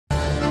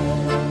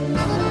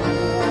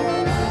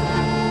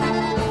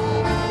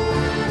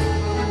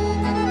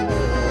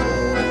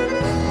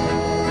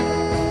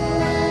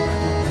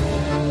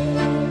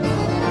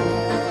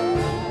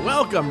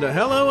Welcome to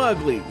Hello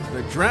Uglies,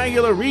 the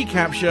Dragula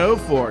recap show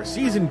for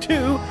Season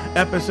 2,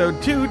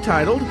 Episode 2,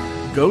 titled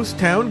Ghost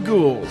Town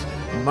Ghouls.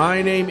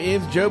 My name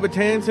is Joe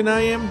Batance, and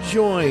I am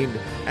joined,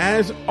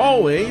 as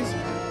always,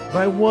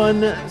 by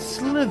one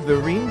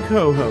slithering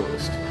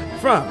co-host.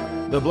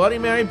 From the Bloody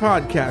Mary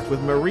podcast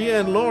with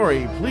Maria and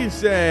Lori, please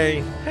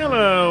say,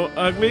 Hello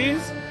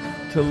Uglies,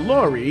 to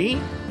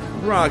Lori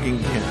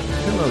Roggenkamp.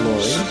 Hello,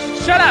 Lori.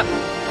 Shut up!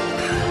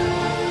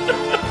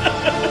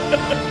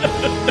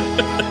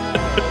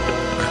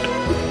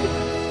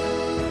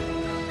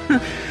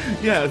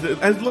 Yeah,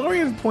 as Lori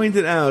has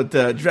pointed out,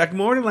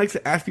 Drakmorton likes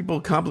to ask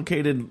people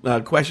complicated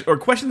questions or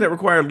questions that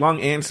require a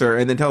long answer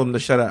and then tell them to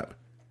shut up.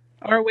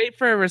 Or wait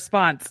for a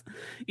response.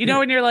 You know,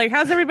 when you're like,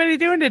 how's everybody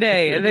doing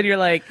today? And then you're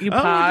like, you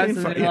pause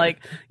and you're like,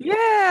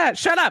 yeah,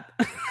 shut up.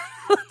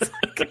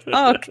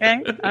 Oh,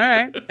 okay. All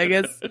right. I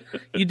guess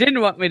you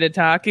didn't want me to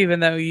talk, even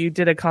though you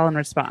did a call and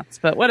response.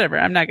 But whatever.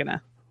 I'm not going to.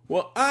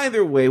 Well,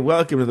 either way,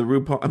 welcome to the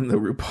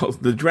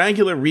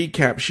Dragula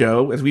recap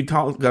show, as we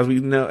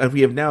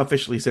have now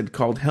officially said,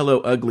 called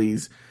Hello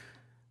Uglies.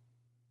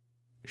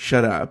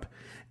 Shut up.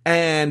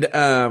 And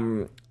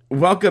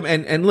welcome,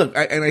 and look,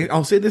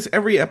 I'll say this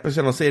every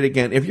episode, I'll say it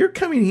again. If you're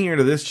coming here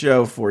to this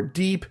show for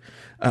deep,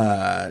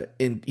 an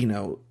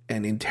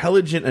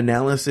intelligent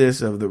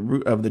analysis of the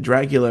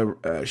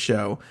Dragula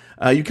show,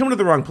 you come to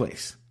the wrong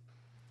place.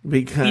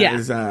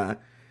 Because you're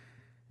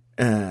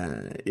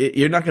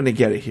not going to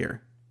get it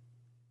here.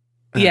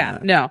 Yeah,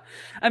 no.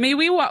 I mean,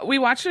 we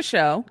watch the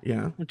show.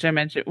 Yeah, which I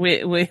mentioned.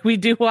 We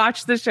do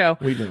watch the show.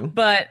 We do.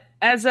 But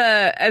as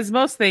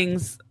most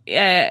things,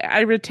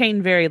 I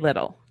retain very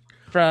little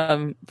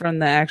from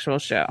the actual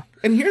show.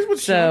 And here's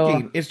what's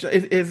shocking: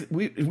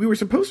 we were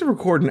supposed to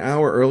record an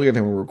hour earlier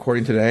than we're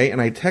recording today, and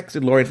I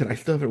texted Lori and said I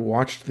still haven't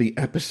watched the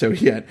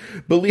episode yet.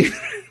 Believe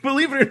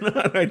it or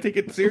not, I take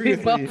it seriously.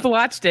 We both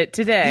watched it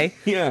today.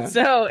 Yeah.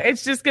 So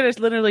it's just going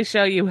to literally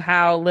show you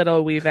how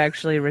little we've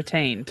actually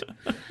retained.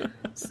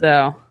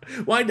 So,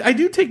 well, I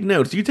do take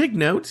notes. Do you take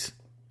notes?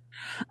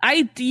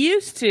 I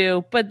used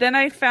to, but then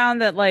I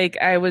found that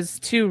I was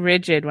too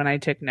rigid when I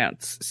took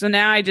notes. So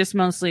now I just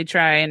mostly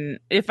try, and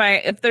if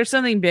there's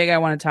something big I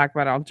want to talk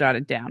about, I'll jot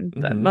it down.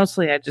 But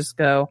mostly I just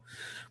go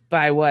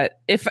by what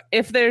if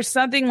there's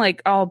something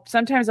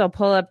sometimes I'll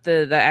pull up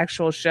the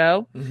actual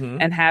show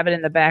and have it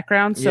in the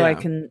background so I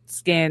can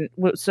scan.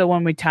 So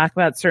when we talk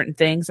about certain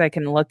things, I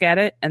can look at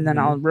it and then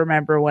I'll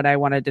remember what I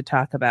wanted to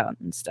talk about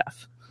and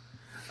stuff.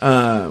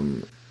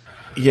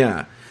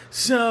 Yeah.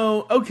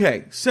 So,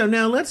 okay. So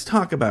now let's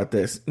talk about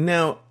this.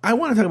 Now, I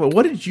want to talk about,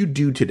 what did you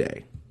do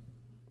today?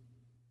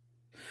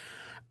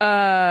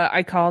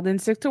 I called in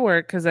sick to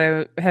work because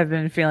I have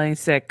been feeling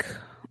sick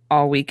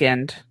all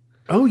weekend.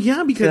 Oh,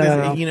 yeah, because,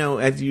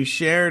 as you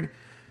shared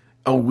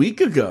a week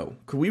ago,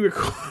 we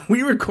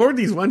record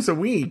these once a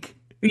week.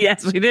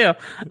 Yes, we do.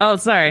 Oh,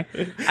 sorry.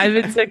 I've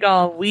been sick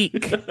all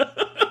week.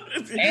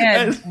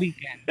 And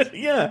weekend.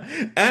 Yeah.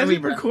 As we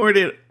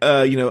recorded,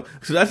 so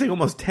that's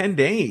almost 10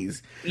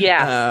 days.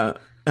 Yeah.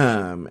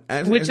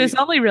 Which has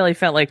only really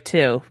felt like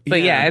 2.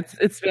 But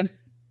it's been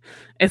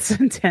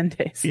 10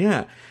 days.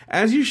 Yeah.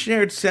 As you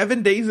shared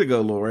 7 days ago,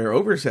 Laura, or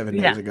over 7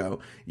 days ago,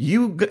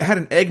 you had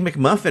an Egg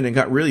McMuffin and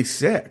got really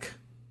sick.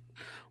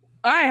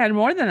 I had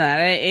more than that.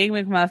 I had Egg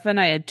McMuffin,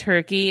 I had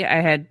turkey,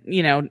 I had,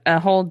 a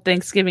whole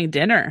Thanksgiving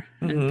dinner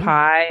and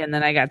pie, and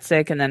then I got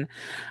sick, and then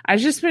I've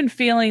just been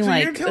feeling so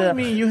you're telling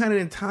me you had an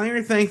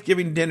entire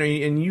Thanksgiving dinner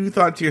and you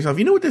thought to yourself,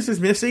 you know what this is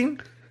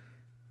missing?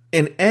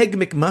 An Egg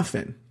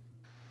McMuffin.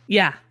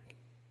 Yeah.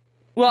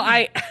 Well,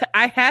 I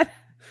had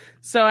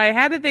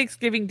a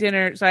Thanksgiving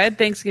dinner. So I had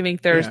Thanksgiving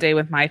Thursday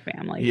with my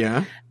family.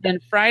 Yeah. Then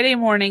Friday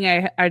morning,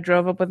 I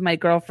drove up with my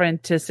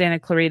girlfriend to Santa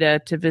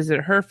Clarita to visit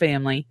her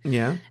family.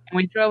 Yeah. And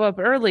we drove up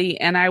early,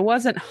 and I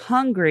wasn't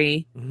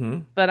hungry,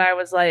 but I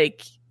was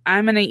like,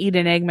 I'm going to eat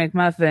an Egg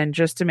McMuffin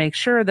just to make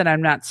sure that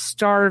I'm not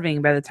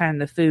starving by the time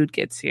the food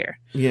gets here.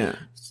 Yeah.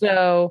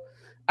 So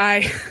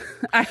I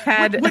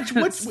had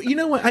what's you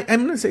know what, I'm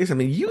going to say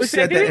something. You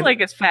said that like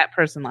it's fat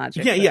person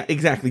logic. Yeah,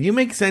 exactly. You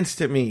make sense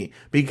to me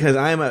because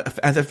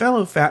as a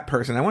fellow fat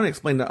person, I want to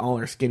explain to all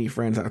our skinny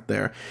friends out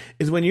there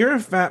is when you're a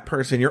fat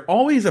person, you're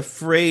always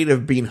afraid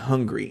of being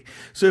hungry.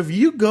 So if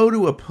you go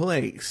to a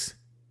place,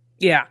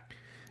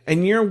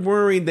 and you're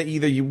worried that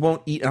either you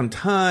won't eat on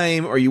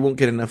time or you won't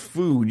get enough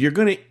food, you're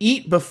going to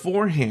eat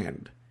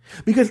beforehand.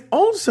 Because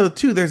also,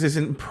 too, there's this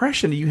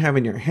impression that you have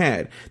in your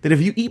head that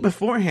if you eat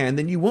beforehand,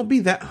 then you won't be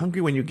that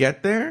hungry when you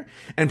get there.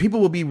 And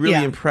people will be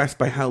really impressed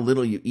by how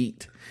little you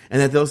eat.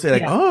 And that they'll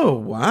say, oh,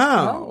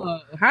 wow. Oh,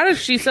 how is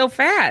she so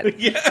fat?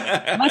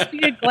 Yeah. Must be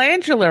a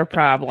glandular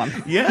problem.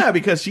 Yeah,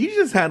 because she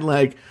just had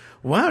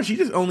she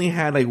just only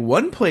had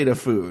one plate of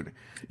food.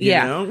 You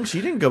know?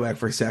 She didn't go back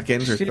for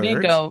seconds or thirds. She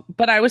didn't go,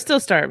 but I was still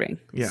starving.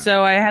 Yeah.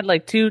 So I had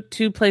two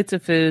plates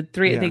of food,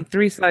 I think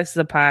 3 slices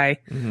of pie.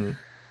 Mm-hmm.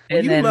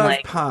 Well, you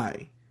love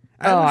pie.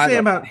 I would say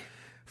about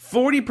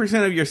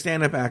 40% of your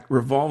stand-up act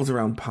revolves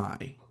around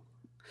pie.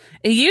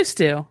 It used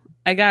to.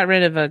 I got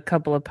rid of a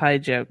couple of pie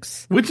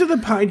jokes. Which of the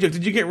pie jokes?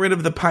 Did you get rid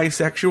of the pie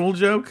sexual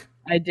joke?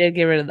 I did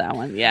get rid of that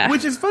one. Yeah.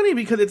 Which is funny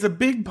because it's a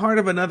big part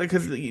of another.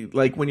 Because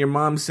like when your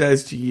mom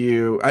says to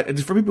you,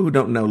 just for people who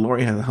don't know,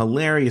 Lori has a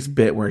hilarious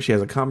bit where she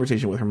has a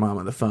conversation with her mom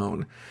on the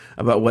phone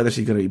about whether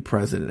she's going to be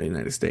president of the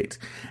United States.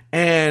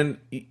 And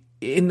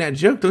in that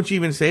joke, don't you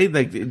even say,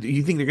 like, do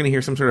you think they're going to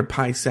hear some sort of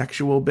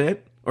bisexual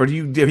bit, or have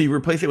you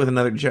replace it with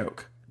another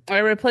joke? I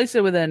replaced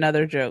it with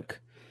another joke.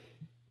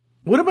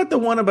 What about the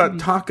one about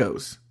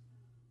tacos?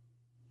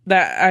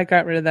 That I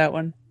got rid of that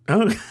one.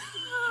 Oh.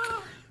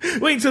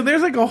 Wait, so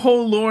there's like a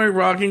whole Lori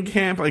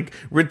Roggenkamp, like,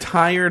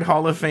 retired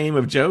Hall of Fame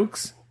of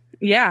jokes?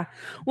 Yeah.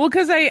 Well,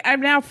 because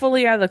I'm now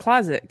fully out of the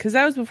closet. Because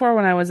that was before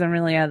when I wasn't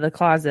really out of the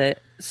closet.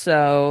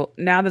 So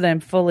now that I'm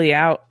fully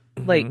out,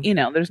 like, you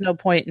know, there's no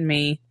point in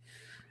me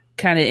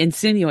kind of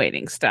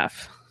insinuating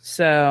stuff.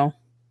 So,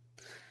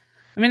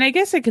 I mean, I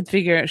guess I could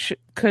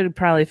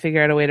probably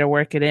figure out a way to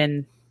work it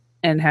in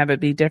and have it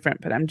be different,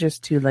 but I'm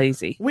just too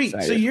lazy. Wait,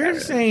 so you're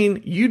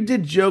saying you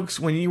did jokes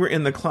when you were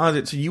in the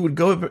closet, so you would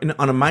go up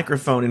on a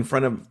microphone in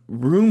front of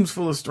rooms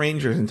full of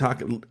strangers and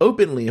talk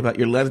openly about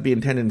your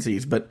lesbian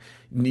tendencies, but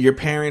your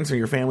parents or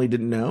your family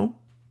didn't know?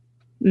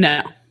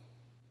 No.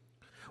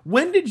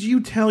 When did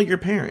you tell your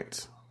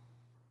parents?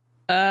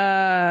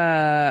 That's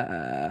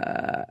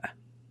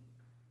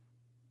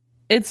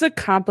a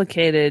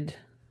complicated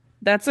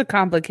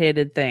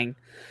thing.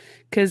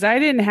 Because I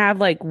didn't have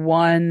like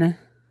one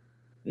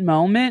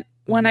moment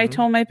when I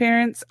told my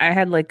parents. I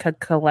had like a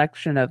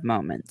collection of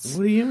moments.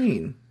 What do you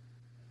mean?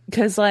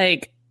 Because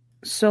my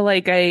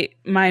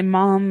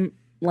mom,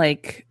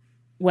 like,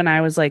 when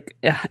I was like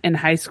in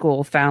high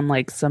school, found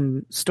like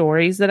some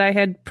stories that I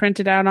had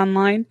printed out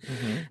online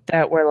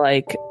that were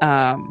like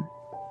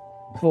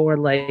for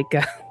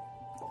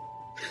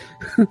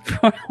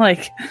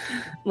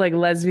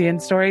lesbian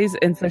stories.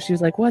 And so she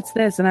was like, "What's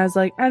this?" And I was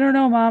like, "I don't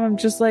know, Mom, I'm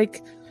just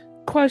like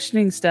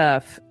questioning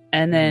stuff."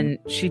 And then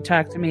she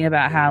talked to me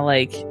about how,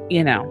 like,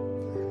 you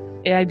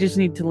know, I just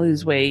need to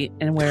lose weight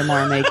and wear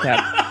more makeup.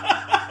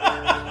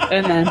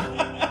 And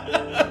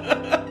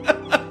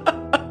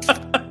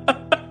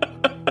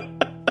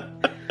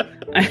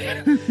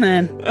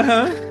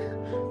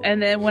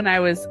then when I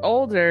was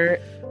older,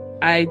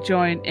 I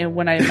joined, and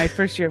my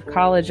first year of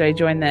college, I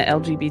joined the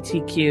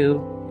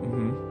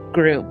LGBTQ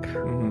group.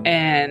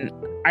 And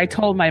I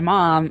told my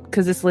mom,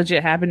 because this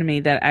legit happened to me,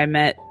 that I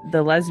met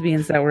the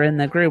lesbians that were in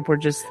the group were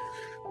just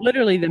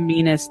literally the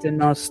meanest and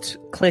most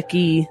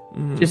cliquey,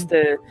 just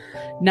the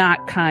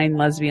not kind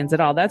lesbians at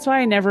all. That's why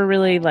I never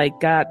really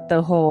like got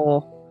the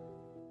whole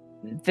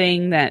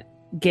thing that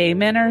gay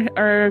men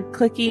are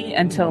cliquey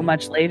until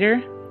much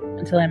later,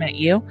 until I met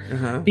you,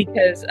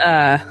 because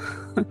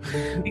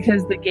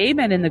because the gay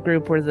men in the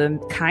group were the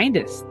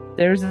kindest.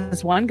 There's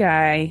this one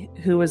guy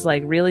who was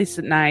like really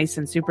nice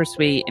and super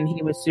sweet, and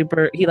he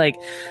like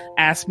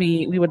asked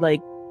me, we would like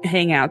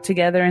hang out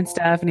together and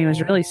stuff, and he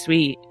was really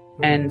sweet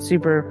and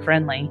super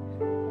friendly.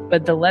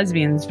 But the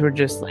lesbians were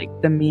just like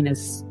the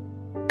meanest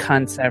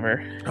cunts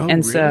ever. Oh,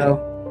 and really?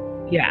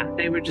 So yeah,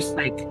 they were just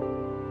like,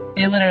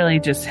 they literally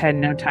just had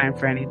no time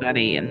for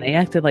anybody, and they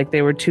acted like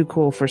they were too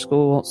cool for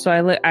school.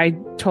 So I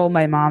told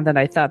my mom that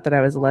I thought that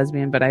I was a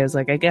lesbian, but I was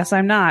like, I guess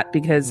I'm not,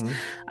 because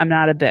I'm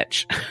not a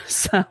bitch.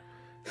 So.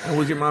 And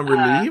was your mom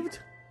relieved?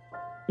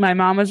 My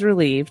mom was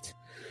relieved,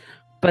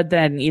 but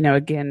then, you know,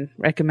 again,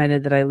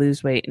 recommended that I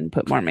lose weight and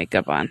put more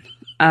makeup on.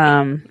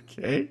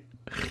 Okay.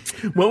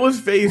 What was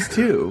phase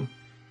 2?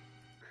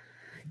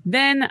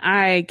 Then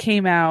I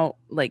came out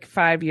like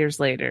 5 years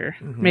later,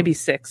 maybe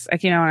 6. I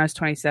came out when I was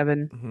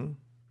 27.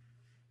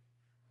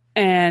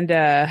 And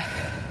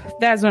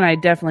that's when I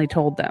definitely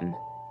told them.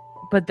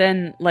 But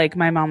then, like,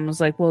 my mom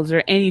was like, well, is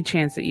there any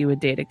chance that you would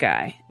date a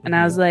guy? And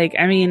I was like,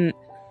 I mean,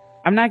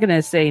 I'm not going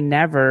to say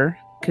never,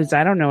 because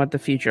I don't know what the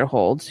future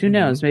holds. Who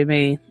knows?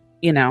 Maybe,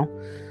 you know,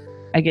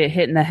 I get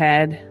hit in the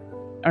head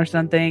or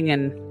something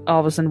and all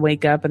of a sudden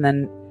wake up and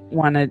then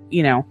want to,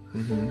 you know,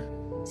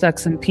 suck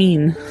some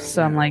peen.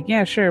 So I'm like,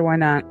 yeah, sure, why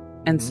not?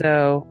 And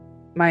so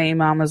my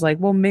mom was like,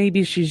 well,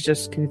 maybe she's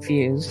just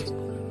confused.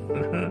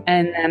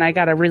 And then I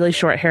got a really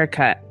short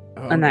haircut,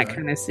 and that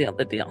kind of sealed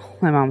the deal.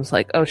 My mom was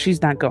like, oh,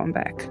 she's not going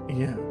back.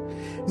 Yeah.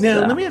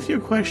 Now, let me ask you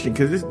a question,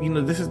 because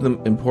this is the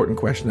important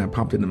question that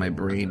popped into my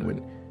brain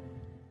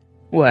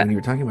when you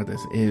were talking about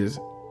this. Is,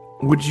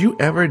 would you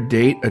ever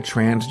date a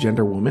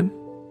transgender woman?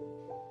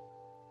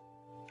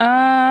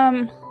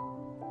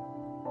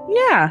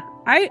 Yeah,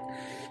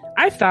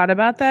 I thought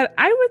about that.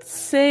 I would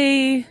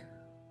say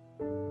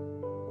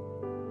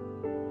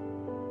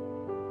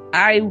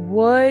I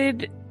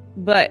would,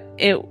 but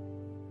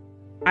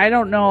I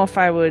don't know if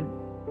I would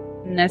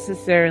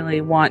necessarily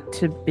want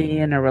to be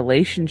in a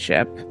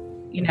relationship.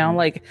 You know,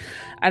 like,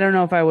 I don't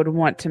know if I would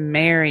want to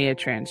marry a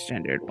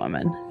transgendered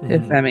woman,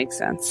 if that makes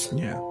sense.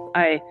 Yeah.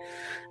 I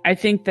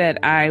think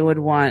that I would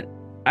want,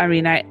 I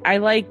mean, I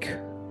like,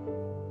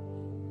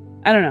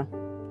 I don't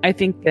know. I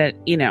think that,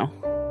 you know,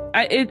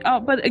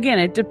 but again,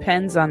 it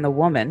depends on the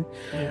woman.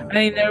 Yeah. I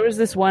mean, there was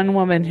this one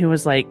woman who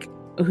was like,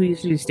 who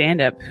used to do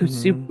stand up,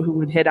 who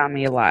would hit on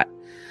me a lot.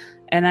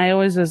 And I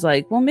always was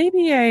like, well,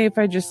 maybe if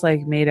I just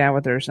like made out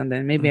with her or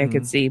something, maybe I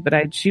could see.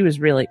 But she was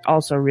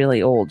also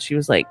really old. She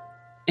was like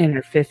in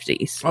her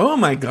 50s. Oh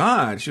my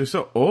God. She was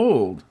so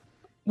old.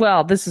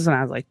 Well, this is when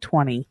I was like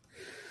 20.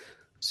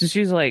 So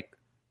she's like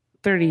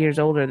 30 years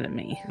older than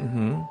me.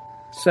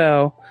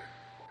 So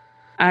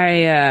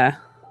I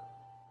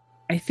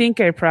think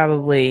I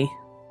probably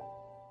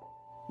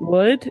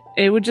would.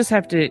 It would just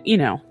have to,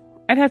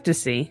 I'd have to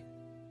see.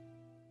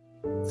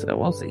 So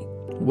we'll see.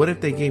 What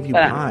if they gave you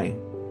pie?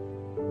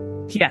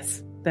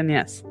 Yes. Then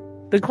yes.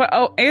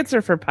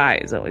 Answer for pie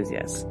is always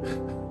yes.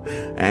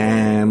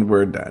 And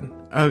we're done.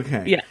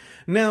 Okay. Yeah.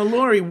 Now,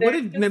 Lori, sorry.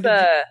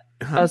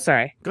 Go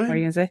ahead. What were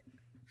you gonna say?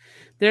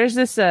 There's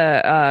this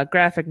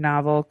graphic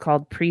novel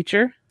called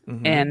Preacher,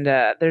 and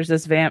there's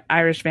this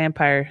Irish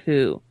vampire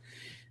who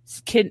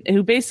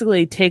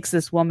basically takes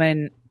this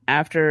woman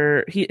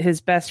after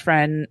his best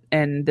friend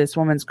and this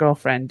woman's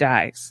girlfriend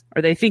dies,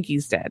 or they think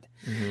he's dead,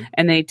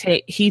 and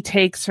he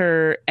takes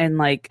her and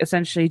like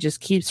essentially just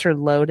keeps her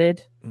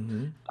loaded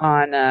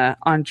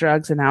on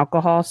drugs and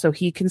alcohol so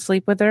he can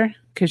sleep with her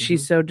because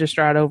she's so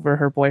distraught over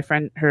her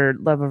boyfriend, her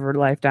love of her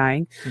life,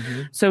 dying.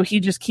 So he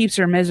just keeps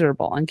her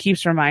miserable and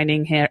keeps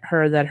reminding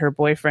her that her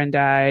boyfriend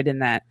died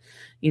and that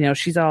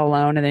she's all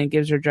alone, and then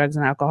gives her drugs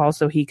and alcohol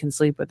so he can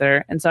sleep with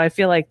her. And so I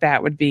feel like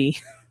that would be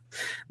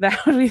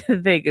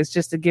the thing, is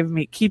just to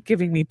keep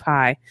giving me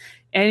pie.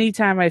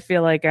 Anytime I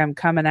feel like I'm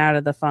coming out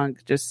of the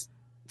funk, just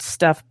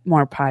stuff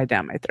more pie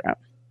down my throat.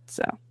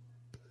 So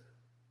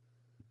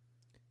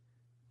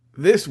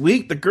this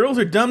week, the girls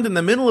are dumped in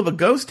the middle of a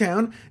ghost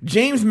town.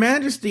 James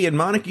Majesty and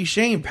Monarchy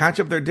Shane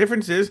patch up their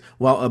differences,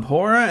 while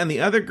Abhora and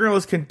the other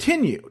girls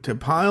continue to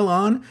pile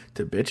on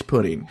to bitch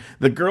pudding.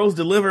 The girls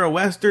deliver a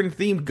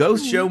Western-themed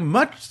ghost show,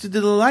 much to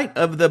the delight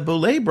of the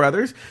Boulet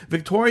brothers.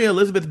 Victoria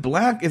Elizabeth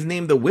Black is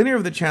named the winner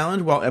of the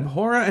challenge, while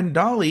Abhora and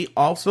Dolly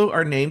also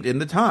are named in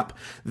the top.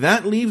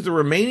 That leaves the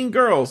remaining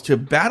girls to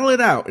battle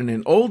it out in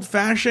an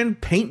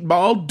old-fashioned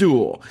paintball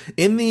duel.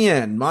 In the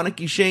end,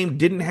 Monarchy Shane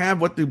didn't have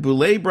what the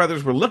Boulet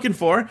brothers were looking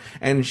for,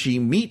 and she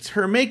meets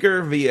her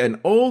maker via an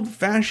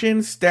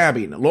old-fashioned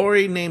stabbing.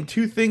 Lori, name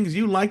 2 things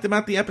you liked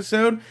about the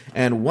episode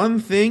and 1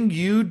 thing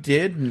you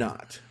did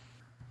not.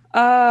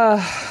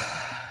 Let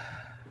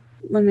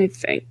me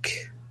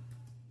think.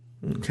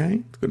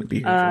 Okay, it's going to be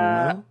here for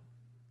a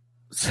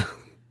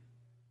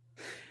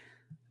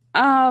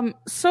while.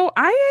 So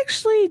I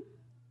actually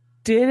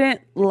didn't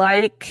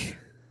like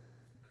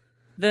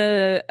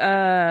the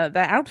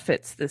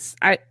outfits.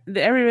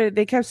 Everybody,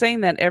 they kept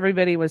saying that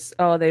everybody was,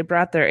 they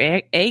brought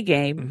their A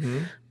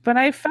game, but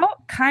I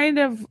felt kind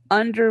of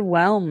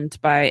underwhelmed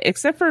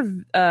except for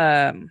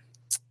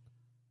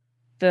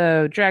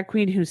the drag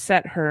queen who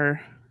set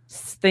her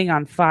thing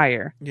on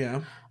fire.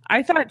 Yeah,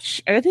 I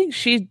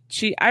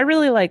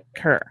really liked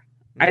her.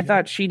 I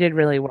thought she did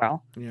really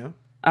well. Yeah,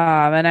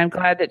 and I'm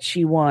glad that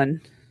she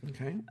won.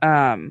 Okay.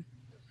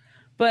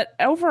 But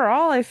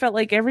overall, I felt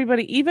like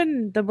everybody,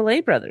 even the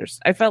Boulet brothers,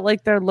 I felt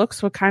like their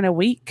looks were kind of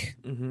weak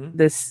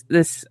this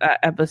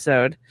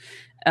episode,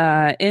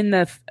 in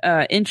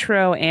the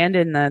intro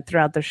and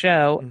throughout the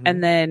show.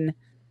 And then,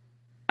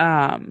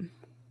 I don't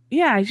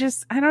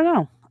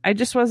know. I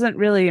just wasn't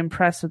really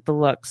impressed with the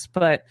looks.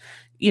 But,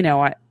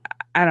 I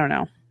don't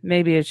know.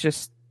 Maybe it's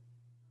just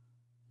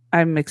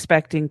I'm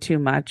expecting too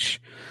much.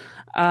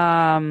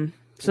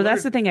 So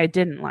that's the thing I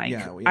didn't like.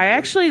 I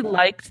actually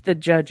liked the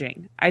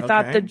judging. I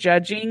thought the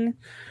judging,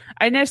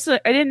 I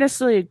didn't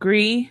necessarily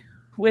agree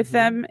with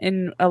them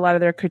in a lot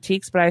of their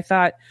critiques, but I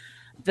thought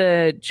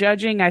the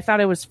judging, I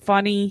thought it was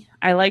funny.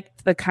 I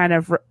liked the kind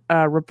of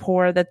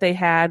rapport that they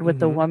had with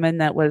the woman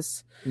that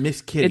was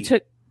Miss Kitty.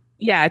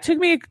 It took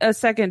me a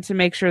second to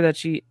make sure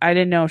that I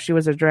didn't know if she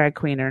was a drag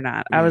queen or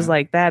not. I was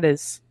like, that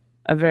is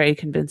a very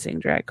convincing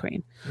drag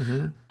queen.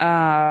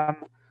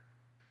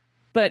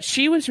 But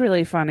she was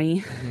really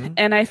funny,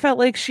 and I felt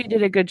like she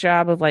did a good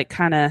job of like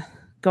kind of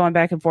going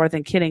back and forth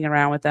and kidding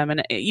around with them.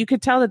 And you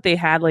could tell that they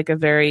had like a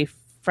very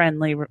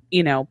friendly,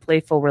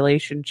 playful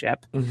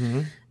relationship.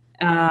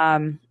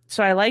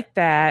 So I liked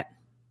that.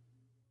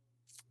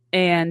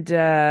 And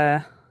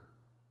I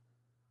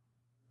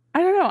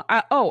don't know.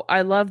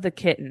 I love the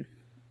kitten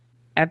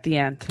at the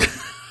end.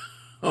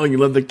 Oh, you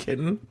love the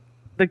kitten?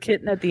 The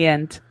kitten at the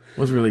end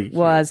was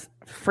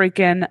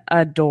freaking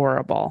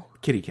adorable.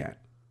 Kitty cat.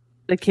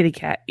 The kitty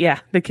cat. Yeah,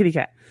 the kitty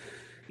cat.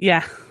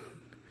 Yeah.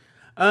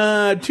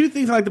 2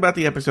 things I liked about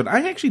the episode.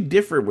 I actually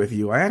differ with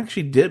you. I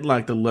actually did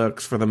like the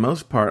looks for the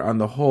most part, on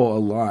the whole, a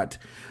lot.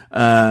 So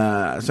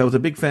I was a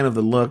big fan of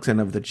the looks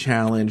and of the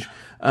challenge.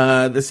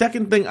 The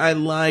second thing I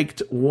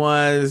liked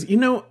was,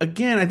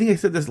 again, I think I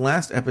said this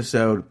last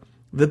episode,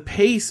 the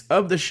pace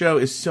of the show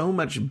is so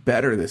much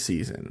better this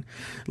season.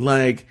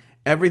 Like,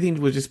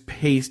 everything was just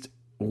paced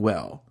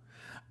well.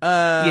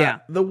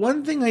 The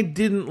one thing I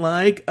didn't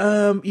like,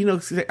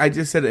 I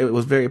just said it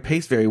was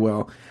paced very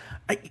well.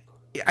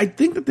 I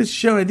think that this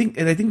show, I think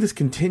this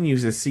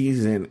continues this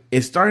season,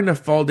 is starting to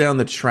fall down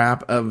the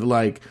trap of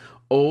like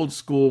old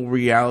school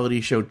reality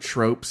show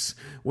tropes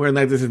where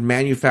like this is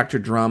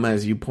manufactured drama,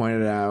 as you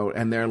pointed out,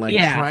 and they're like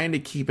trying to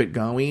keep it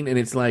going, and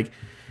it's like,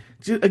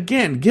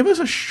 again, give us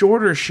a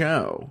shorter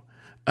show.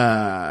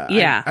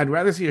 I'd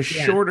rather see a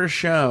shorter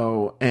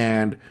show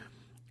and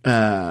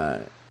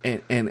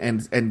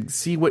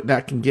see what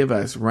that can give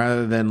us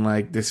rather than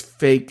like this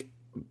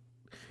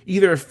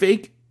either a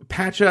fake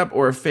patch up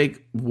or a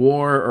fake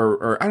war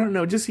or I don't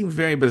know. It just seems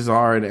very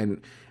bizarre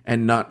and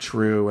not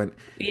true. And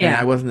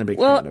I wasn't a big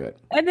fan of it.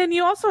 And then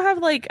you also have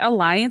like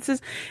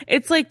alliances.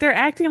 It's like they're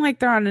acting like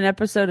they're on an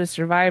episode of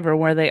Survivor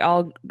where they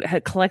all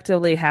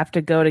collectively have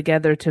to go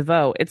together to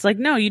vote. It's like,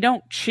 no, you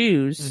don't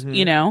choose,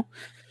 you know,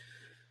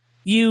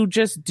 you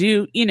just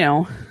do, you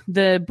know,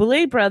 the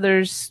Boulet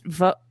brothers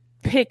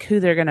pick who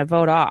they're going to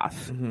vote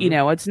off. You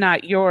know, it's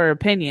not your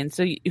opinion.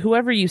 So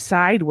whoever you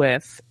side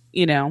with,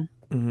 you know,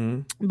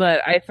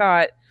 but I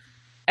thought,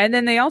 and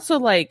then they also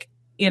like,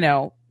 you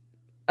know,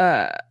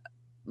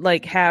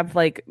 like have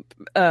like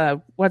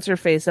what's her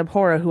face,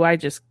 Abhora, who I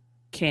just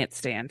can't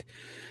stand.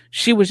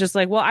 She was just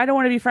like, well, I don't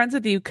want to be friends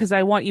with you because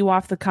I want you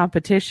off the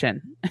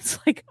competition. It's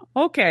like,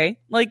 okay,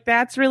 like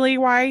that's really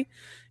why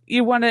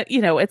you want to,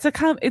 you know, it's a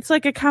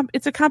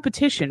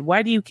competition.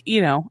 Why do you,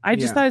 you know, I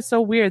just thought it's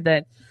so weird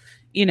that,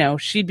 you know,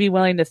 she'd be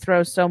willing to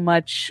throw so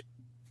much,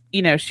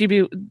 you know, she'd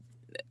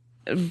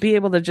be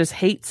able to just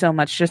hate so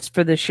much just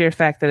for the sheer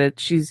fact that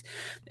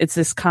it's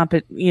this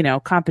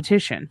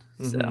competition.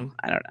 So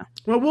I don't know.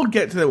 Well, we'll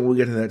get to that when we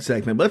get to that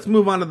segment. But let's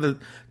move on to the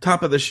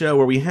top of the show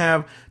where we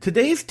have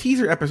today's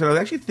teaser episode. I was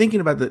actually thinking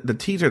about the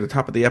teaser at the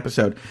top of the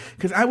episode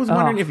because I was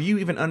wondering if you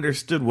even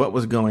understood what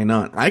was going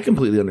on. I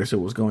completely understood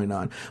what was going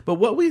on. But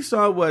what we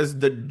saw was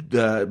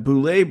the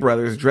Boulet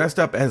brothers dressed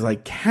up as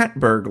like cat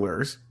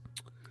burglars.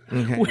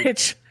 Okay.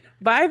 Which,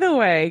 by the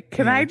way,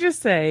 can I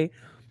just say,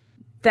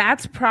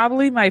 that's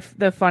probably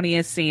the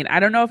funniest scene. I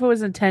don't know if it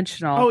was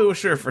intentional. Oh, it was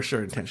for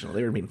sure intentional.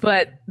 They were being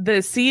funny. But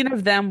the scene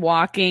of them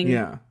walking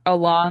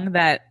along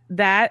that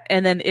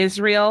and then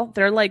Israel,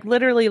 they're like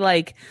literally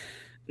like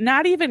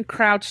not even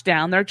crouched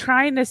down. They're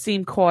trying to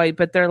seem coy,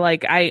 but they're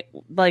like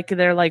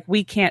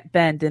we can't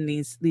bend in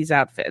these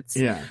outfits.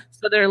 Yeah.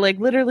 So they're like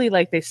literally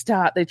like they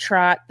stop, they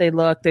trot, they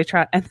look, they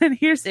trot, and then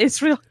here's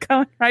Israel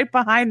coming right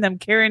behind them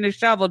carrying a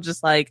shovel,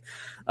 just like,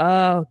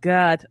 oh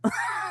God.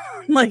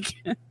 Like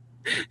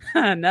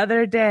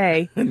another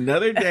day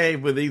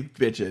with these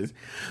bitches.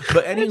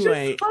 But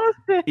anyway,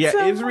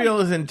 Israel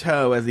is in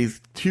tow as these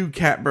two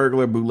cat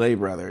burglar Boulet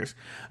brothers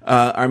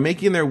are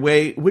making their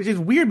way, which is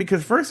weird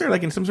because first they're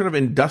like in some sort of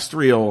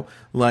industrial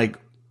like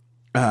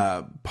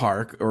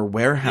park or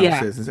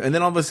warehouses, and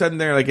then all of a sudden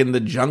they're like in the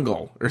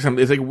jungle or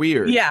something. It's like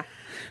weird. Yeah,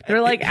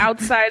 they're like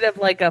outside of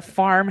like a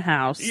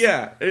farmhouse.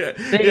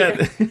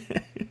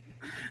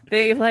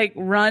 They like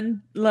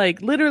run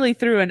like literally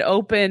through an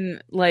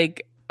open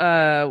like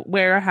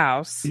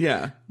warehouse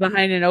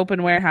behind an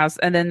open warehouse,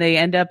 and then they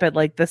end up at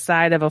like the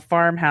side of a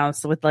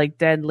farmhouse with like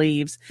dead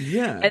leaves,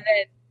 and then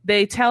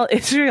they tell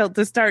Israel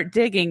to start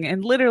digging,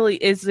 and literally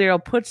Israel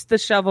puts the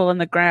shovel in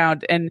the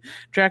ground and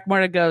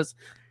Dracmorda goes,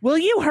 will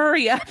you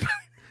hurry up?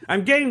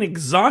 I'm getting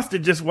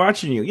exhausted just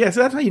watching you. Yeah,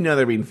 so that's how you know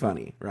they're being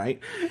funny, right?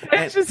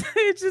 It's just,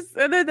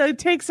 and then it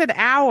takes an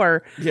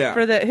hour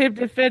for him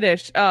to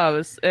finish.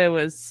 Oh, it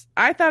was.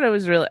 I thought it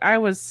was really. I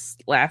was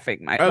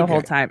laughing the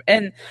whole time,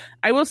 and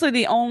I will say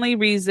the only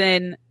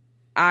reason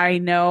I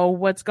know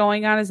what's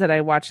going on is that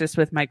I watched this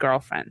with my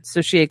girlfriend,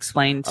 so she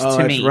explained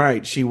to me. That's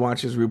right. She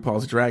watches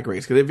RuPaul's Drag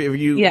Race because if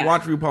you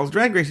watch RuPaul's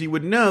Drag Race, you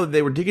would know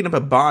they were digging up a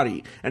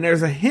body, and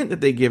there's a hint that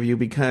they give you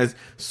because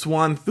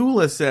Swan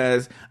Thula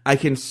says, "I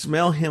can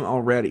smell him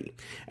already."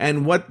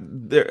 And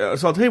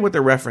so I'll tell you what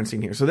they're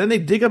referencing here. So then they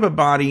dig up a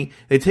body,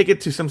 they take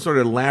it to some sort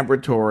of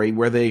laboratory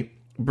where they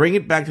bring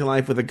it back to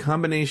life with a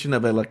combination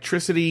of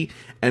electricity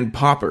and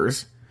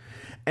poppers.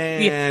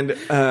 And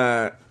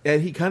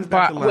he comes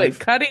back to life.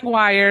 Cutting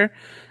wire,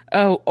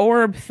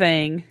 orb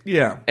thing.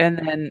 Yeah. And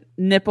then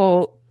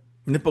nipple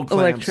clamps.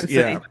 Electricity.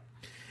 Yeah.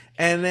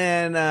 And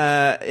then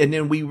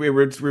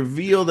it's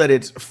revealed that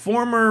it's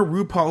former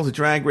RuPaul's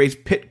Drag Race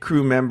pit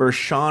crew member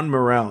Sean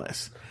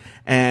Morales.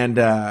 And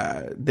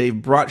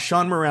they've brought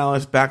Sean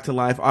Morales back to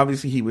life.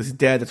 Obviously, he was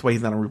dead. That's why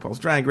he's not on RuPaul's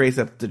Drag Race.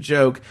 That's the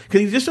joke.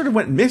 Because he just sort of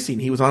went missing.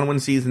 He was on one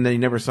season, then you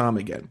never saw him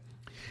again.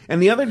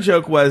 And the other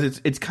joke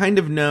was, it's kind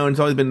of known, it's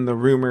always been in the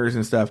rumors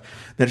and stuff,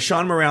 that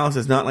Sean Morales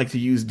does not like to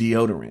use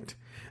deodorant.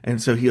 And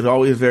so he's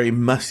always very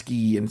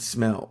musky and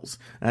smells.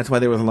 And that's why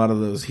there was a lot of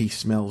those he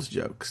smells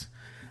jokes.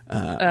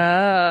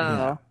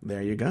 Yeah,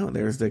 there you go.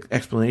 There's the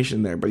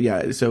explanation there. But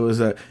yeah, so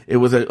it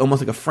was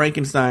almost like a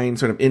Frankenstein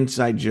sort of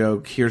inside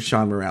joke. Here's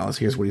Sean Morales.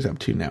 Here's what he's up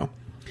to now.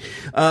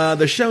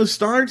 The show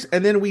starts,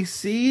 and then we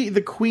see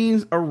the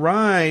queens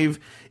arrive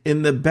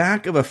in the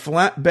back of a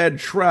flatbed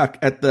truck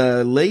at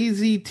the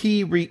Lazy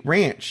T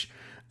Ranch.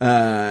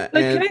 But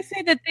can I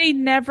say that they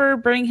never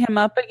bring him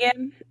up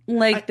again?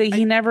 Like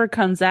he never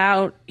comes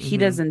out. He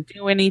doesn't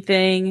do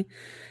anything.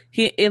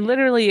 It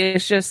literally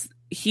is just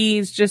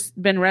he's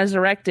just been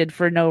resurrected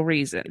for no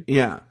reason.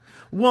 Yeah.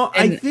 Well,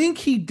 I think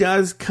he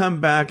does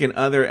come back in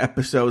other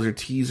episodes or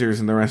teasers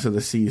in the rest of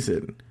the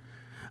season.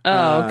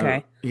 Oh,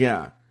 okay.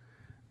 Yeah.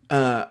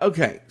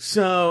 Okay.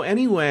 So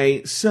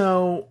anyway,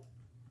 the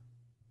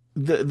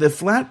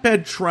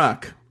flatbed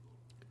truck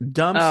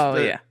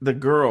dumps the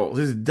girls,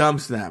 just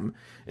dumps them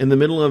in the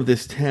middle of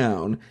this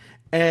town.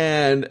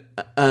 And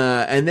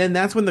then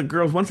that's when the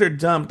girls, once they're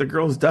dumped, the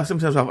girls dust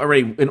themselves off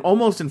already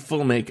almost in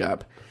full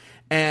makeup.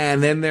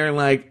 And then they're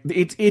like,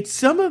 it's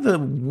some of the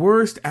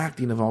worst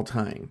acting of all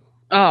time.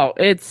 Oh,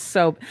 it's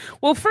so,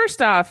 well,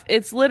 first off,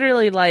 it's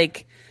literally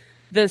like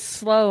the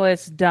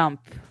slowest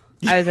dump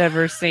I've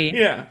ever seen.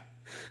 Yeah.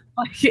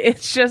 Like,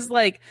 it's just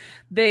like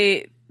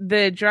they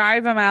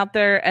drive them out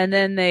there and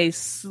then they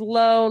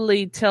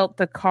slowly tilt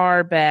the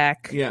car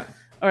back. Yeah.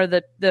 Or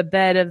the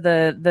bed of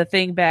the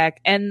thing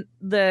back, and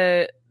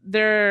their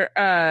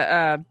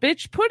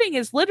bitch pudding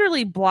is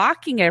literally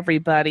blocking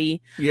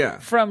everybody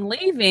from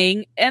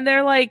leaving, and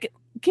they're like,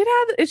 get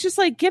out. It's just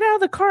like, get out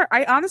of the car.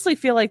 I honestly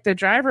feel like the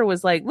driver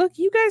was like, look,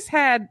 you guys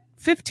had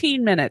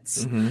 15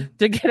 minutes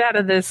to get out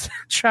of this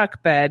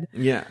truck bed.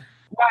 Yeah.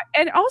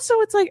 And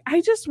also it's like,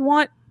 I just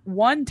want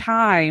one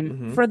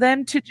time for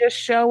them to just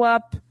show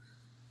up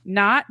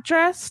not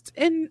dressed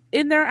in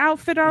their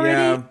outfit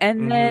already,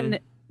 and then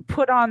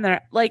put on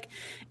their, like,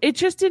 it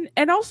just didn't.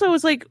 And also it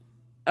was like,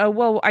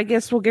 well, I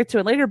guess we'll get to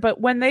it later,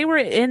 but when they were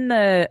in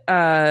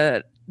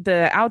the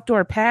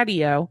outdoor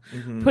patio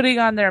putting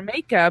on their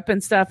makeup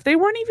and stuff, they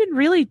weren't even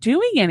really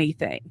doing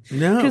anything.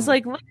 No, because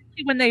like literally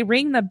when they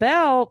ring the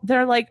bell,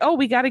 they're like, oh,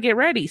 we got to get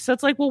ready. So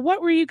it's like, well,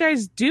 what were you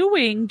guys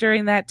doing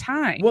during that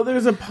time? Well,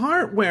 there's a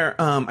part where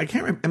I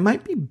can't remember, it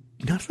might be,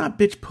 that's not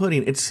bitch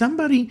pudding, it's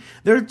somebody,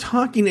 they're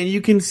talking and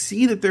you can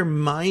see that they're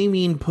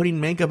miming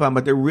putting makeup on,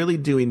 but they're really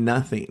doing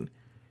nothing.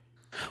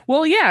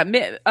 Well, yeah,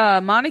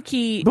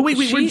 Monarchy. But wait,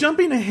 we're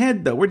jumping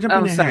ahead, though. We're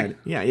jumping ahead. Sorry.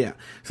 Yeah.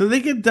 So they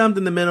get dumped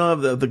in the middle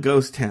of the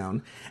ghost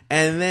town.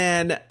 And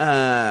then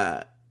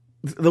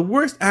the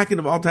worst acting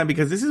of all time,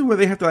 because this is where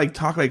they have to, like,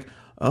 talk like,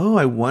 oh,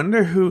 I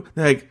wonder who,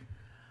 like,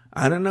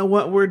 I don't know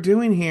what we're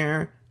doing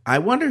here. I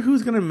wonder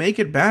who's going to make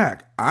it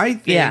back. I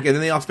think. Yeah. And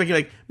then they all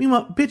speculate, like,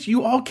 meanwhile, bitch,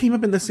 you all came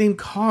up in the same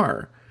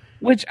car.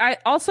 Which I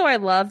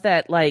love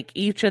that, like,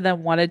 each of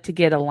them wanted to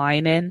get a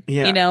line in,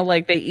 you know,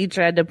 like they each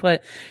had to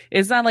put,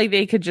 it's not like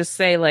they could just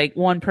say, like,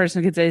 one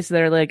person could say, so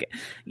they're like,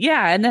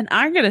 yeah, and then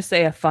I'm going to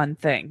say a fun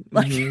thing.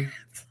 Like,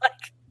 it's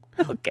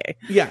like, okay.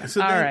 Yeah.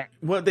 So all right.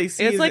 What they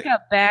see it's like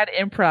a bad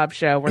improv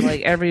show where,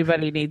 like,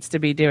 everybody needs to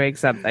be doing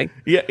something.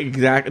 Yeah,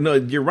 exactly. No,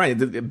 you're right.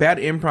 The bad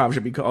improv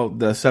should be called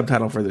the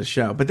subtitle for this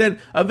show. But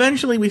then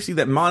eventually we see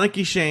that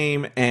Monarchy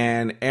Shame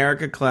and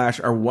Erica Clash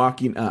are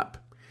walking up.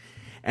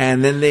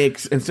 And then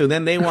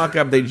they walk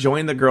up, they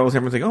join the girls,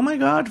 everyone's like, oh my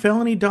God,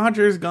 Felony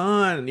Dodger's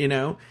gone, you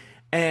know?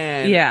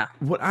 And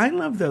what I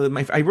love, though,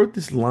 I wrote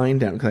this line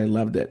down because I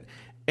loved it.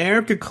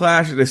 Erica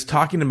Clash is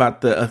talking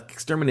about the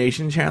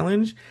extermination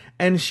challenge,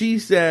 and she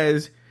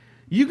says,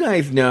 you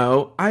guys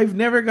know, I've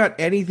never got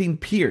anything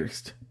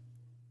pierced.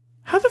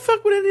 How the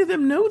fuck would any of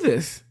them know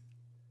this?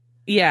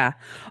 Yeah.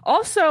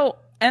 Also,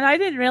 and I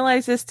didn't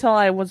realize this till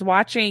I was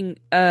watching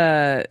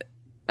the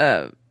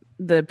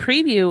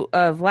preview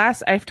of I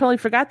totally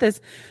forgot this.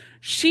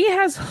 She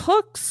has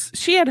hooks.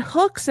 She had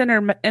hooks in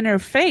her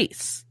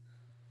face.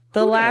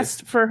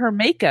 For her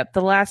makeup,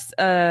 the last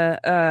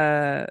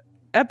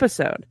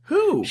episode.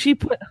 Who? She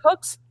put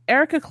hooks.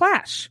 Erica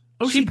Clash.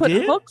 Oh, she put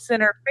did? hooks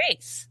in her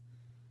face.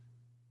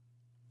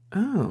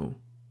 Oh.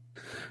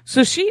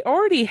 So she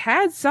already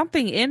had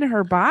something in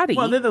her body.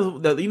 Well,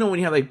 you know when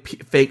you have like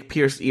fake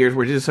pierced ears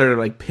where it just sort of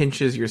like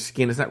pinches your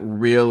skin, it's not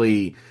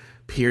really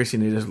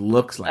piercing, it just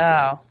looks like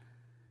that.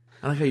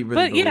 I like how you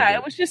really. But yeah,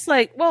 it was just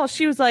like, well,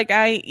 she was like,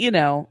 I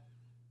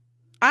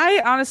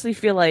honestly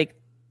feel like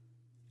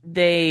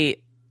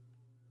they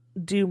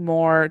do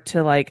more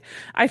to, like,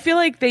 I feel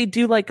like they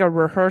do like a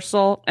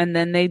rehearsal and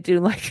then they do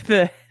like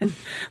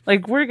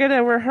like, we're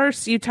gonna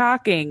rehearse you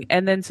talking,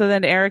 and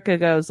then Erica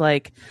goes,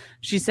 like,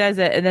 she says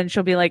it and then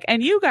she'll be like,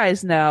 and you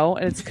guys know,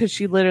 and it's because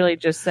she literally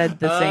just said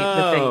the thing.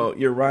 Oh,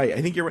 you're right.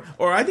 I think you're right.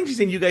 Or I think she's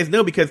saying you guys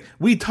know because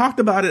we talked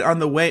about it on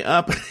the way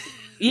up.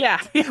 Yeah.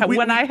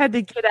 When I had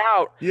to get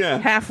out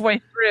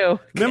halfway through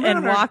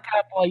and walk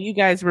up while you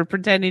guys were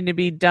pretending to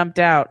be dumped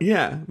out.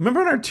 Yeah. Remember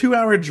on our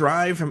 2-hour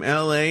drive from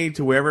LA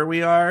to wherever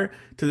we are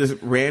to this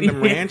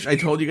random ranch? I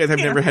told you guys I've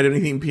never had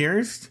anything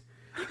pierced.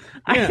 Yeah.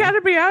 I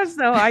gotta be honest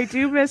though, I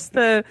do miss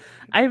the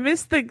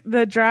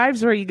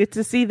drives where you get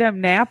to see them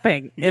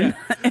napping in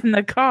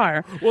the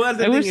car. Well, that's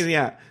the thing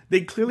is,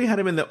 they clearly had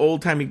them in the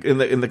old time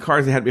in the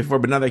cars they had before,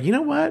 but now they're like, you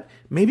know what?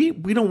 Maybe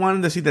we don't want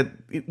them to see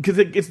that because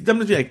it's dumb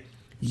to be like,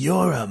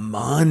 you're a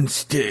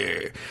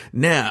monster.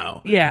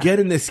 Now, get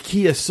in this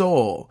Kia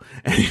Soul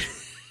and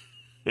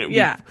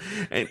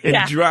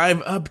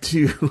drive up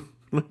to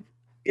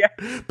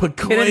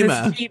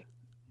Pacoima.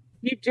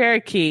 Jeep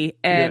Cherokee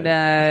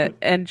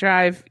and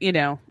drive,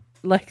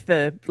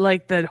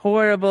 the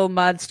horrible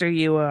monster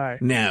you are.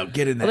 Now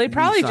get in that. Well, they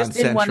probably Nissan just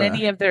didn't want Sentra.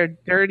 any of their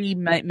dirty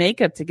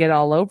makeup to get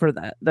all over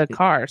the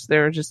cars. They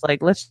were just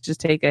like, let's just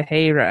take a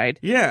hayride.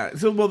 Yeah.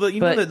 So, well, the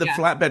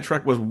flatbed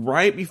truck was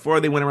right before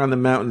they went around the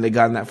mountain. They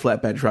got in that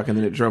flatbed truck and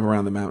then it drove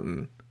around the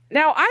mountain.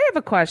 Now, I have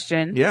a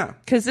question. Yeah.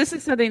 Because this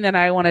is something that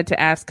I wanted to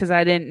ask because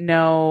I didn't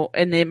know,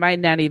 and it might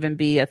not even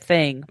be a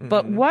thing. Mm-hmm.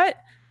 But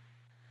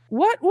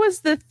what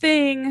was the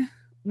thing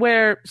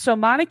where, so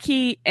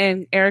Monarchy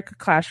and Erica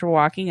Clash were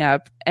walking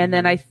up, and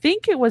then I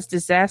think it was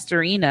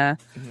Disasterina,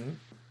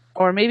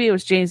 or maybe it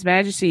was James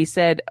Majesty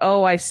said,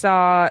 oh, I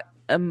saw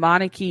a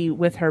Monarchy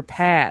with her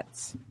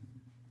pads,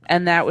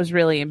 and that was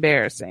really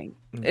embarrassing.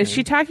 Is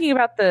she talking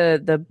about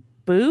the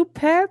boob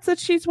pads that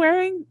she's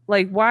wearing?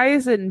 Like, why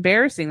is it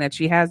embarrassing that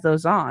she has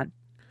those on?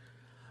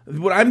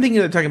 What I'm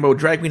thinking of talking about, what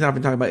drag queens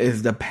often talk about,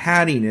 is the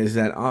padding. Is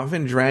that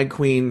often drag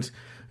queens,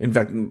 in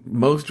fact,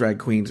 most drag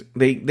queens,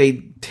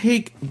 they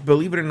take,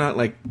 believe it or not,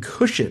 like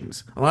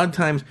cushions. A lot of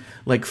times,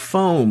 like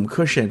foam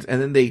cushions,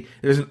 and then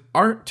there's an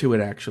art to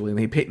it actually. And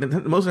they pay, most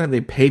of the time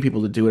they pay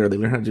people to do it, or they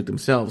learn how to do it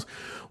themselves,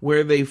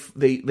 where they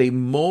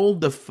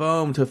mold the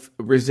foam to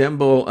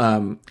resemble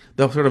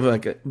the sort of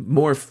like a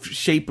more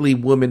shapely,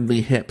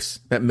 womanly hips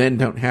that men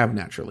don't have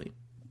naturally.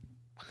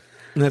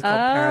 And that's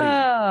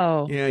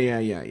called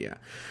padding. Yeah.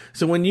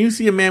 So when you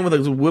see a man with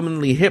those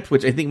womanly hips,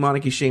 which I think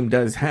Monarchy Shame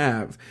does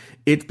have,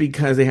 it's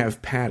because they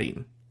have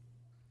padding.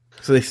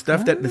 So they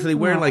stuff that. So they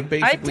wear like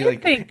basically. I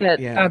did think that.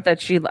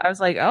 I was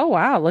like, oh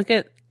wow, look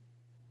at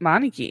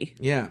Monarchy.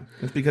 Yeah,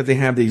 it's because they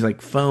have these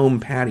like foam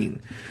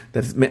padding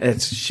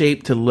that's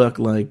shaped to look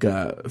like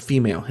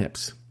female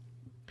hips.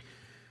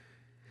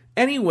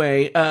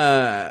 Anyway,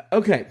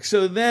 okay,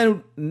 so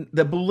then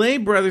the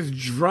Boulet brothers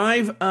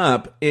drive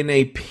up in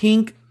a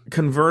pink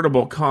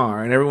convertible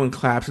car, and everyone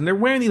claps, and they're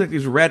wearing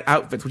these red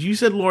outfits, which you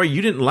said, Lori,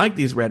 you didn't like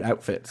these red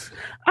outfits.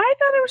 I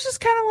thought it was just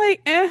kind of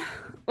like, eh.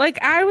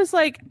 Like, I was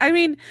like, I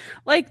mean,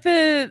 like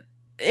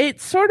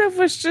it sort of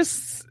was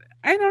just,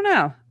 I don't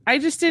know. I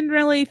just didn't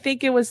really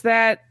think it was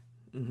that.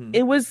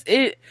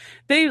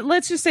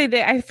 Let's just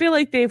say I feel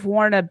like they've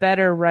worn a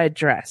better red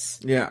dress.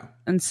 Yeah.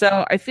 And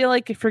so I feel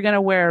like if you're going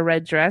to wear a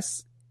red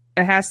dress,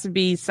 it has to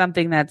be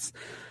something that's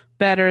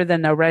better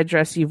than a red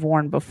dress you've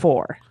worn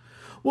before.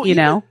 Well,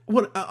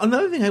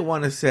 another thing I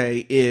want to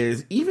say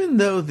is, even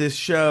though this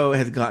show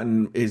has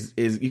gotten is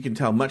you can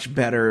tell much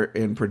better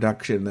in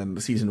production than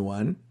the season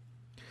 1.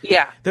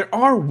 Yeah, there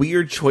are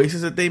weird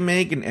choices that they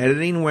make in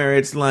editing where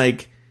it's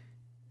like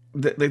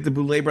the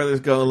Boulet brothers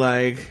go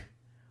like,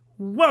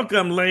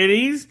 "Welcome,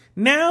 ladies.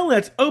 Now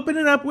let's open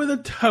it up with a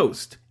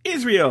toast.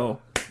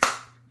 Israel,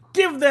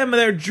 give them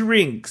their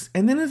drinks."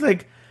 And then it's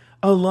like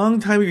a long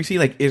time you see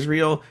like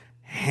Israel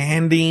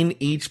handing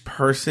each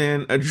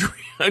person a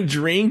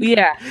drink.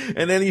 Yeah.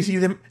 And then you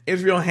see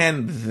Israel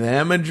hand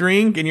them a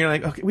drink, and you're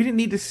like, okay, we didn't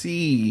need to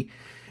see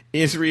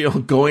Israel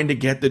going to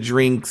get the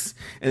drinks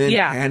and then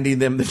handing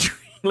them the drink.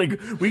 Like,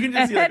 we can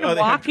just see like,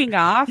 walking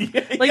off.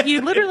 Like,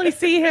 you literally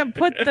see him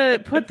put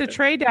the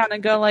tray down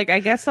and go like, I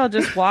guess I'll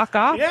just walk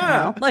off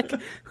now. Like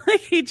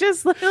he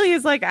just literally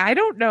is like, I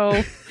don't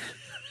know.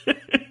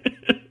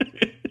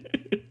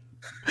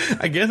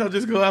 I guess I'll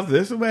just go off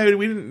this way.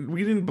 We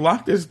didn't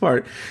block this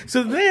part.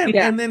 So then,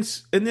 and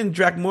then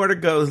Dracmorda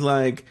goes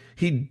like,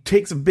 he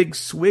takes a big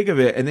swig of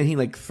it, and then he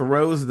like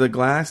throws the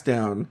glass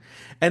down,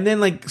 and then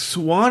like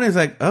Swan is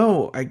like,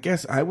 oh, I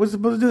guess I was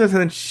supposed to do this,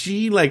 and then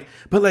she like,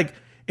 but like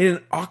in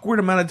an awkward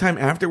amount of time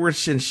afterwards,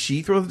 since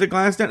she throws the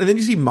glass down, and then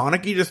you see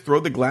Monarchy just throw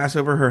the glass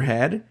over her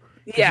head.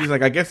 Yeah, she's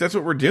like, I guess that's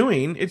what we're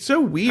doing. It's so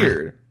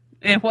weird.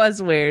 It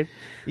was weird.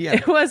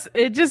 Yeah,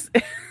 it just.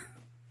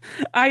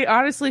 I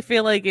honestly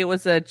feel like it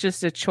was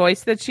just a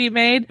choice that she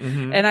made,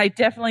 and I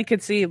definitely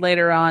could see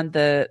later on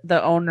the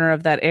owner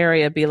of that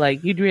area be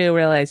like, "You do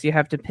realize you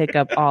have to pick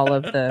up all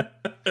of the,"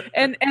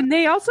 and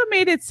they also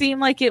made it seem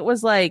like it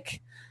was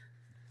like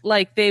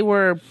they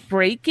were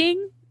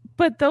breaking,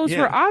 but those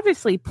were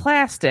obviously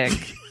plastic,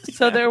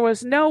 so there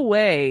was no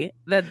way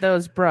that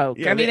those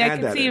broke. I mean, I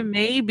can see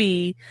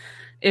maybe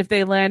if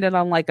they landed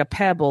on like a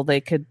pebble,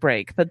 they could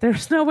break, but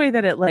there's no way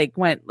that it like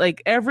went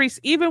like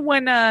even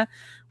when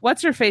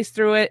what's her face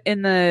threw it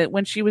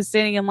when she was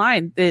standing in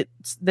line,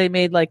 they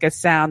made like a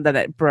sound that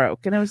it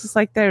broke, and it was just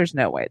like, there's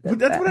no way. But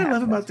that's what I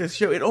love about this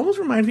show. It almost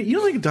reminds me,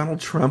 like Donald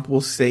Trump will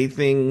say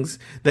things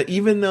that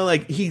even though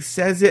like he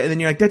says it, and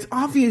then you're like, that's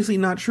obviously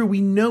not true.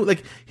 We know,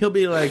 like he'll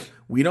be like,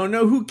 we don't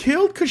know who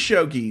killed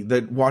Khashoggi,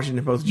 the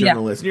Washington Post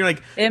journalist, and you're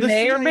like, it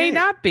may or may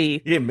not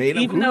be. It may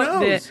not. Even who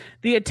knows?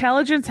 The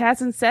intelligence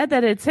hasn't said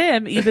that it's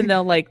him, even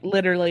though like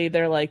literally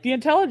they're like, the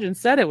intelligence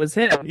said it was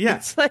him.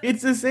 Yeah,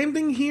 it's the same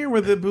thing here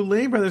where the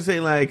Boulet brothers say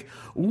like,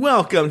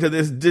 welcome to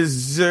this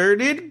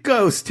deserted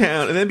ghost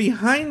town, and then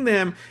behind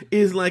them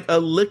is like a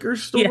liquor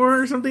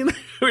store or something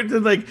where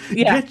to like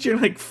get your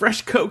like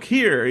fresh Coke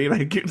here. You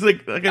like, it's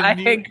like I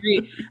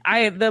agree.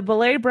 The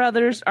Boulet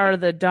brothers are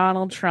the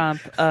Donald Trump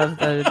of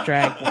the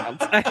drag world.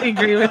 I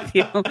agree with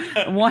you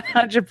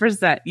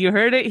 100%. You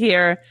heard it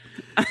here.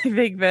 I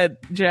think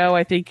that, Joe,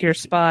 I think you're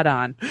spot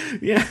on.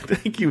 Yeah,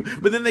 thank you.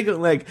 But then they go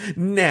like,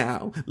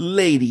 now,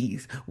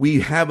 ladies, we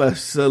have a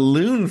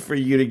saloon for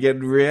you to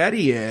get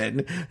ready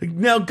in.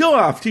 Now go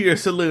off to your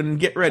saloon and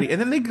get ready.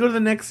 And then they go to the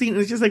next scene,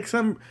 and it's just like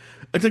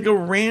it's like a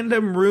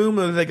random room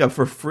with like a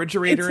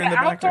refrigerator in the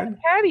background.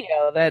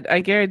 Patio that I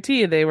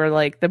guarantee you they were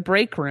like the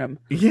break room.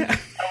 Yeah.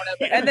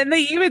 And then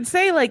they even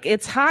say like,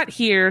 it's hot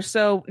here,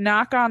 so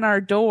knock on our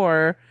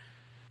door.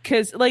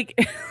 Because, like,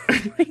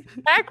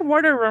 Mac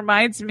Warner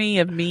reminds me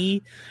of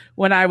me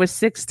when I was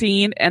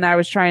 16 and I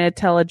was trying to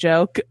tell a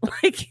joke.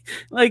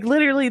 Like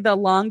literally the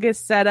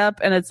longest setup.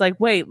 And it's like,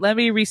 wait, let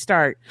me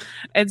restart.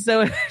 And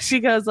so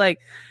she goes, like,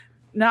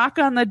 knock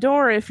on the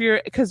door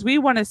because we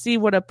want to see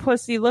what a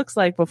pussy looks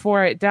like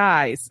before it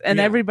dies.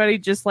 And everybody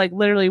just, like,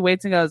 literally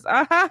waits and goes,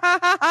 ah, ha, ha,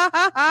 ha,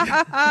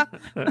 ha, ha,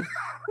 ha.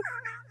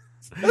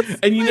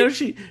 And, you know,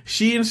 she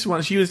was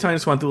telling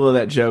Swantula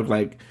that joke,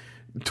 like,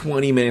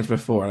 20 minutes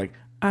before, like,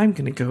 I'm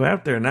going to go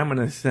out there and I'm going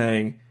to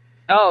say,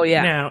 oh,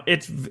 yeah. Now,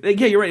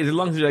 you're right. As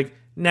long as you're like,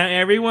 now,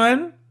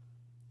 everyone,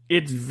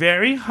 it's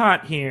very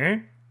hot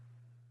here.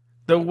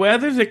 The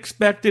weather's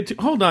expected to...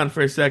 Hold on for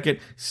a second.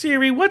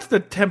 Siri, what's the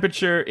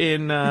temperature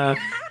in... at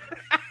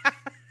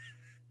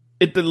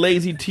the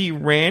Lazy T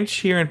Ranch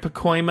here in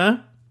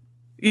Pacoima?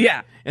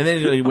 Yeah. And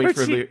then you wait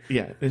for...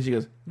 Yeah. And she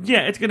goes,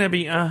 yeah, it's going to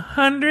be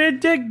 100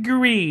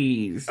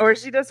 degrees. Or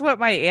she does what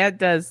my aunt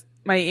does.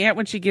 My aunt,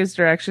 when she gives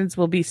directions,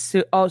 will be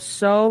so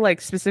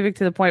like specific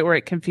to the point where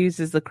it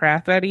confuses the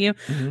crap out of you.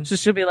 Mm-hmm. So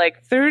she'll be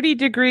like 30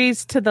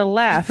 degrees to the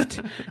left.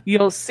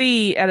 You'll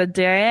see at a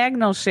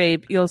diagonal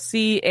shape, you'll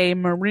see a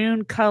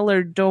maroon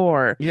colored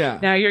door. Yeah.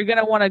 Now you're going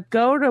to want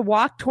to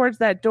walk towards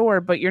that door,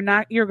 but you're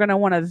going to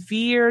want to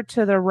veer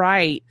to the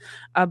right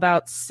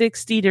about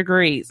 60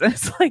 degrees. And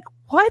it's like,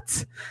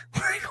 what?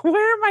 Like,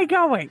 where am I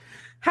going?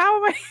 How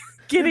am I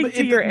getting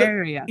to your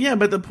area? Yeah,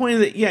 but the point is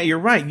that, yeah, you're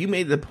right. You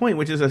made the point,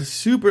 which is a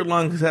super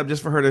long step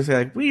just for her to say,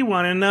 like, we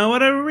want to know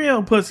what a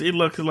real pussy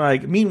looks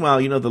like.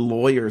 Meanwhile, you know, the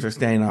lawyers are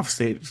standing off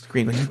stage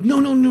screen like,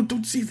 no,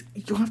 don't see that.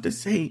 You have to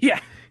say. Yeah.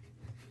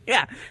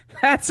 Yeah.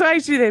 That's why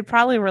they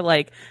probably were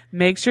like,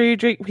 make sure you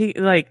drink,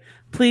 like,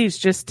 please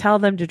just tell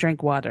them to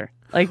drink water.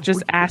 Like,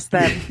 just ask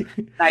them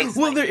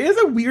nicely. Well, there is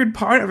a weird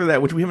part of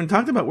that, which we haven't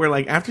talked about, where,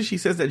 like, after she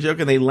says that joke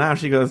and they laugh,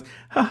 she goes,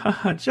 ha, ha,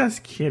 ha,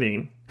 just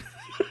kidding.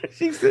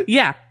 She said,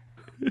 yeah.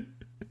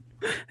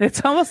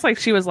 It's almost like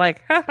she was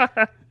like, ha, ha,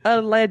 ha,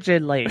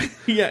 allegedly.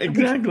 Yeah,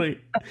 exactly.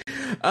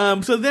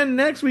 So then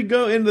next we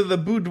go into the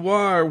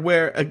boudoir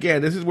where,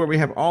 again, this is where we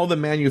have all the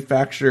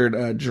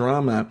manufactured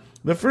drama.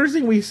 The first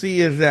thing we see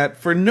is that,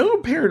 for no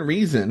apparent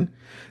reason,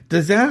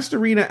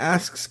 Disasterina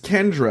asks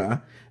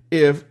Kendra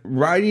if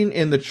riding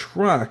in the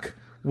truck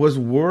was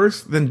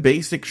worse than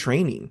basic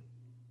training.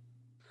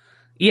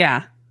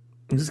 Yeah.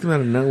 It just comes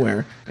out of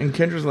nowhere. And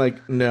Kendra's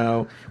like,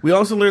 no. We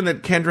also learned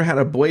that Kendra had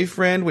a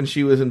boyfriend when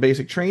she was in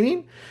basic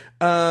training.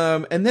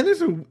 And then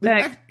there's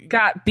that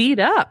got beat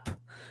up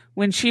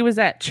when she was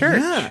at church.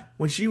 Yeah,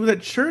 when she was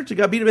at church, it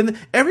got beat up. And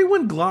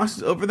everyone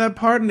glosses over that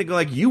part and they go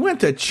like, you went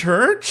to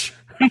church?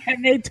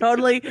 And they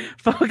totally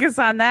focus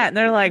on that. And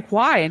they're like,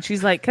 why? And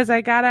she's like, because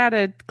I got out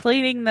of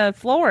cleaning the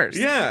floors.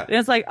 Yeah. And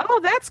it's like, oh,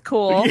 that's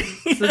cool.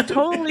 Yeah. So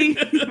totally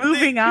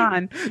moving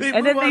on.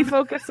 And then they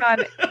focus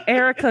on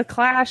Erica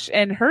Clash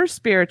and her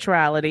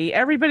spirituality.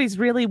 Everybody's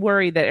really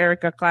worried that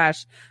Erica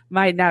Clash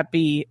might not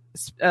believe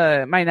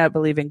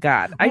in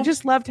God. I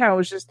just loved how it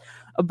was just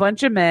a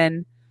bunch of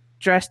men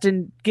dressed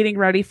in getting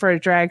ready for a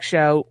drag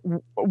show,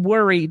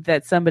 worried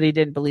that somebody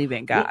didn't believe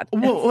in God.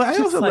 Well, I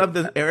also love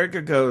that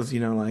Erica goes,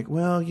 like,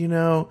 well,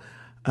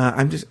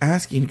 I'm just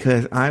asking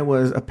because I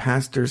was a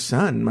pastor's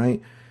son.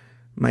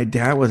 My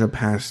dad was a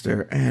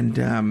pastor,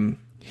 and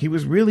he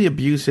was really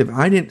abusive.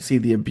 I didn't see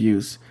the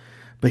abuse,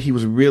 but he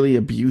was really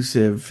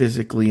abusive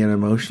physically and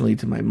emotionally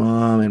to my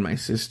mom and my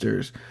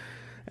sisters.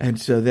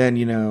 And so then,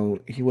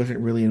 he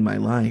wasn't really in my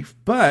life.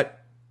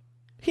 But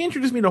he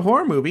introduced me to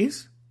horror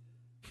movies.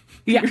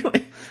 Yeah.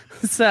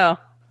 So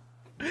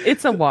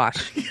it's a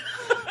wash.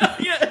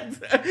 Yeah,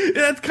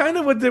 that's kind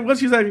of what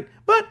she's like.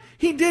 But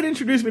he did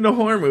introduce me to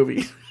horror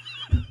movies.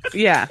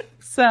 Yeah.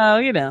 So,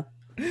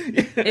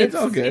 it's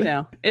all good.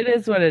 It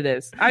is what it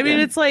is. I mean,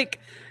 it's like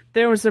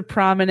there was a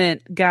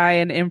prominent guy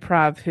in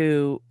improv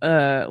who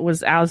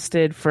was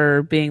ousted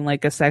for being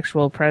like a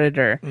sexual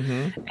predator.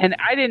 Mm-hmm. And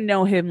I didn't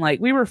know him. Like,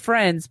 we were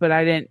friends, but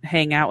I didn't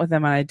hang out with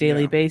him on a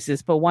daily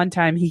basis. But one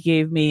time he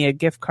gave me a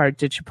gift card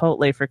to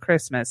Chipotle for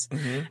Christmas.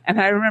 Mm-hmm.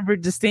 And I remember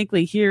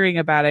distinctly hearing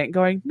about it and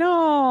going,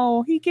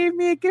 no, he gave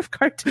me a gift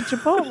card to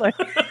Chipotle.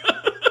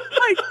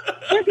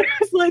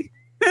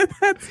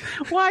 That's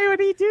why would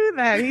he do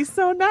that? He's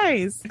so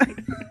nice.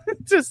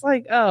 Just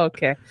like, oh,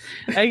 okay.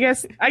 I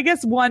guess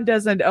one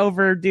doesn't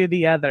overdo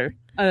the other.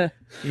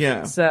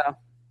 Yeah. So,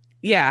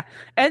 yeah.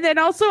 And then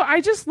also,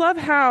 I just love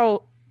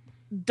how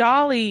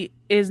Dolly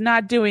is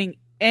not doing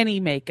any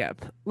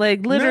makeup.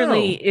 Like,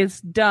 literally is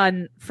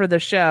done for the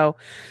show.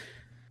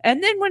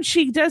 And then when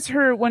she does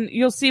when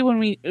you'll see when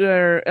we,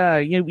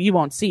 you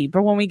won't see,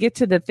 but when we get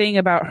to the thing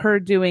about her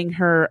doing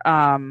her,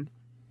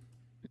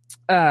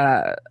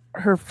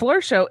 her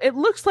floor show, it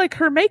looks like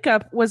her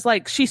makeup was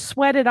like she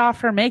sweated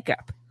off her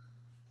makeup.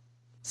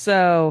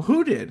 So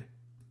who did?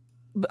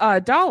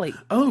 Dolly.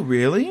 Oh,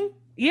 really?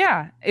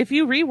 Yeah. If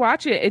you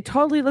rewatch it, it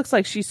totally looks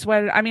like she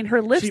sweated. I mean,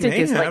 her lipstick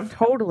is like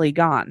totally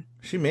gone.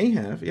 She may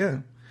have, yeah.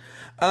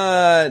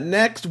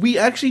 Next, we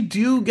actually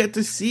do get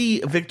to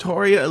see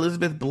Victoria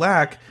Elizabeth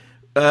Black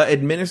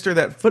administer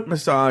that foot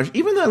massage,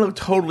 even though it looked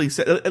totally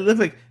set. It looked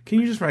like,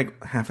 can you just for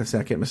like half a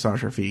second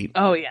massage her feet?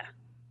 Oh, yeah.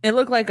 It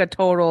looked like a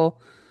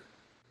total,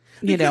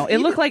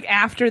 it looked like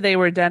after they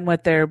were done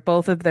with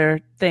both of their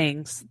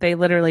things,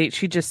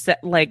 she just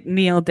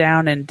kneeled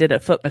down and did a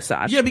foot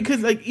massage. Yeah,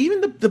 because like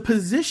even the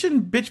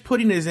position Bitch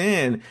Pudding is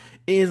in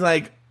is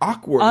like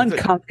awkward.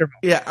 Uncomfortable.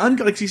 Like,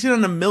 like she's sitting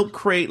on a milk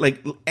crate,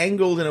 like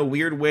angled in a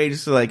weird way,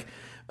 just so like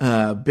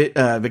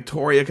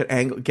Victoria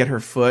could get her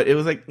foot. It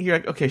was like, you're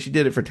like, okay, she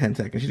did it for 10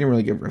 seconds. She didn't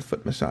really give her a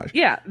foot massage.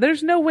 Yeah,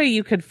 there's no way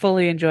you could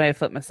fully enjoy a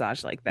foot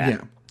massage like that.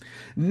 Yeah.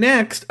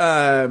 Next,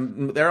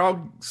 they're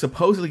all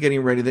supposedly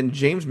getting ready. Then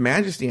James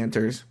Majesty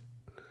enters.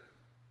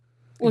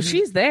 Well,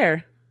 she's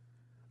there.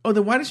 Oh,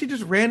 then why does she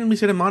just randomly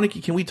say to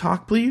Monarchy, can we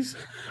talk, please?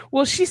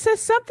 Well, she says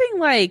something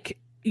like,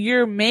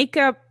 your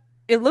makeup,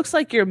 it looks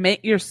like your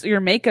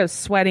makeup's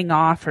sweating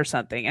off or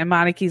something. And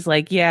Monarchy's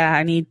like, yeah,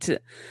 I need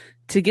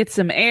to get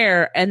some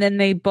air. And then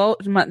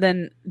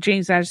then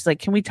James Majesty's like,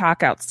 can we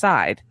talk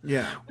outside?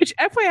 Yeah. Which,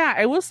 FYI,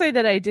 I will say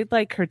that I did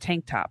like her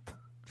tank top.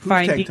 Who's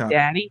Finding tank top?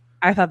 Daddy.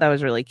 I thought that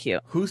was really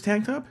cute. Who's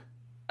tank top?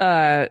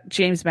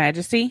 James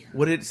Majesty.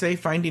 What did it say?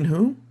 Finding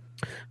who?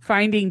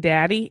 Finding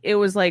Daddy. It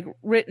was like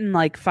written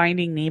like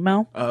Finding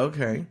Nemo. Oh,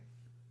 okay.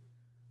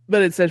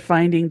 But it said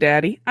Finding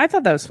Daddy. I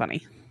thought that was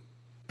funny.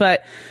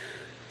 But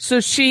so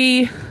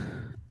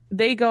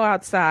they go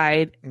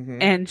outside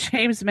and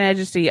James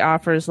Majesty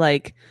offers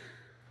like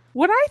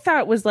what I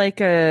thought was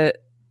like a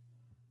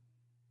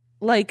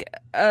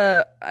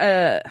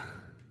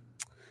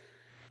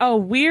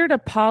weird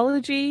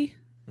apology.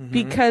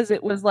 Because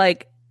it was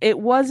like, it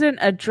wasn't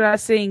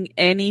addressing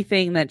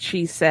anything that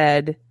she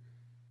said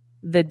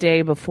the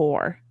day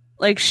before.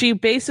 Like, she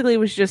basically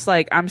was just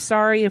like, I'm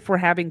sorry if we're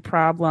having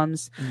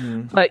problems,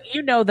 but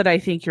you know that I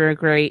think you're a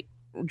great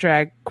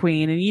drag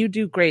queen and you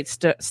do great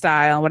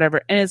style and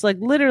whatever. And it's like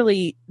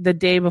literally the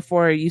day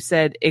before you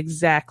said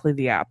exactly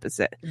the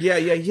opposite. Yeah.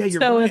 You're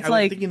so right. It's I was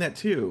like, thinking that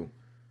too.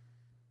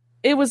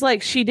 It was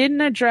like she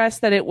didn't address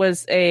that it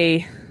was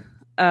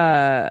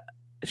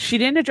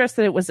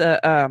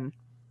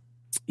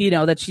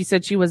that she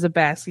said she was a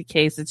basket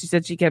case, that she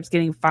said she kept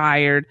getting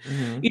fired.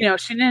 She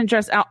didn't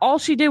address, all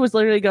she did was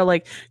literally go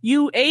like,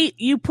 you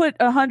put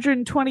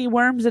 120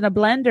 worms in a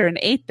blender and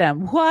ate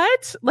them.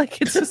 What?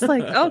 Like, it's just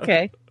like,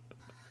 okay.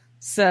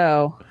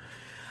 So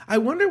I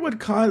wonder what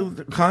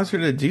caused her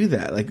to do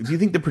that. Like, do you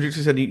think the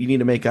producer said you need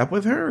to make up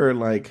with her, or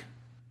like?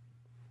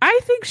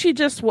 I think she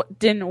just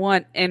didn't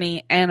want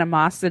any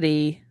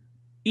animosity.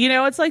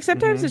 It's like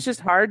sometimes it's just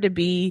hard to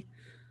be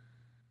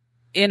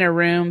in a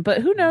room,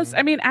 but who knows?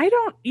 I mean,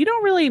 you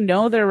don't really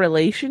know their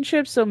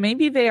relationship, so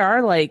maybe they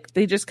are like,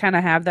 they just kind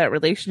of have that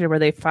relationship where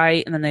they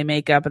fight and then they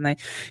make up, and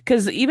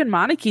because even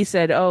Monarchy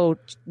said, oh,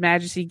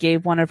 Majesty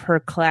gave one of her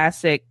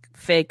classic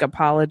fake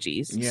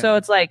apologies. Yeah. So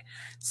it's like,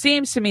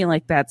 seems to me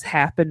like that's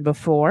happened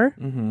before.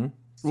 So,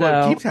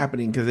 well, it keeps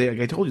happening because like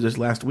I told you this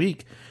last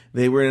week,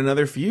 they were in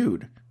another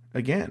feud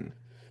again.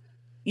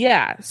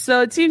 Yeah.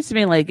 So it seems to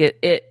me like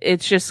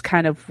it's just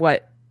kind of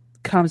what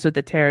comes with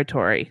the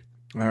territory.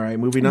 All right,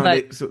 moving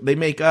on. They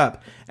make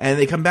up, and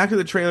they come back to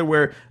the trailer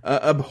where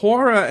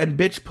Abhora and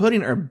Bitch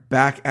Pudding are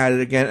back at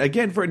it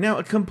again for now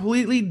a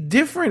completely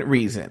different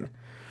reason.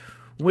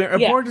 Where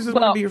Abhora just doesn't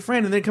want to be your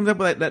friend, and then it comes up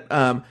with that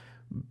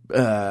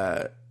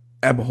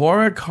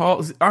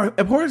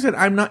Abhora said,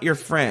 "I'm not your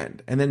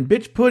friend," and then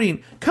Bitch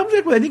Pudding comes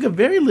up with, I think, a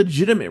very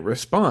legitimate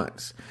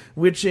response,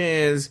 which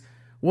is,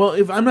 well,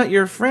 if I'm not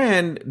your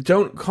friend,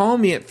 don't call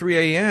me at 3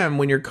 a.m.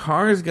 when your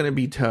car is going to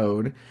be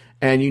towed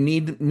and you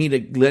need me to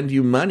lend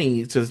you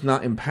money so it's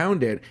not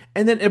impounded.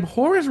 And then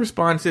Abhora's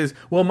response is,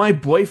 well, my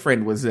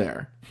boyfriend was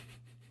there.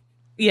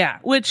 Yeah,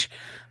 which,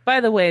 by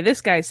the way,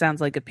 this guy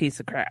sounds like a piece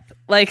of crap.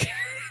 Like,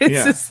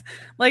 it's just,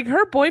 like,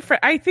 her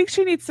boyfriend, I think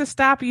she needs to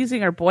stop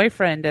using her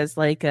boyfriend as,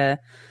 like, a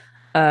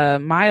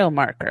mile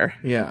marker.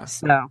 Yeah.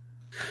 So,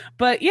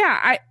 but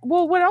yeah,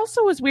 what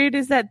also was weird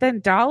is that then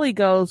Dolly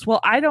goes,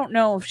 well, I don't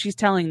know if she's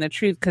telling the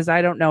truth because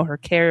I don't know her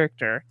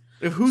character.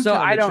 If who's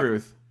telling the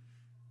truth?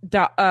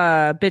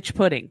 Bitch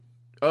Pudding.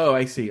 Oh,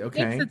 I see.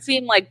 Okay. Makes it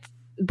seem like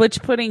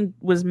Bitch Pudding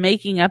was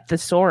making up the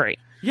story.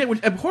 Yeah,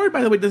 which Abhora,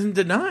 by the way, doesn't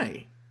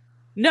deny.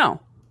 No.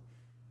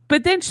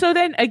 But then,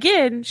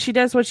 again, she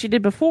does what she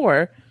did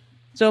before.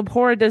 So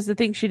Abhora does the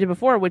thing she did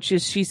before, which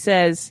is she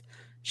says,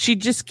 she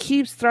just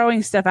keeps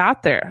throwing stuff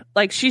out there.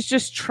 Like, she's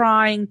just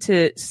trying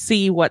to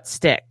see what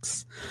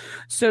sticks.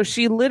 So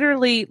she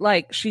literally,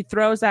 like, she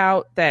throws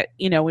out that,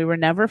 we were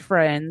never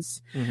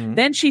friends. Mm-hmm.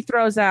 Then she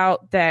throws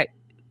out that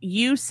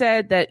you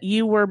said that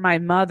you were my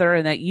mother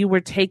and that you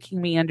were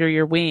taking me under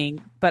your wing,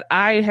 but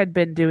I had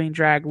been doing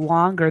drag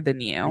longer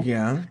than you.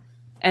 Yeah.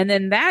 And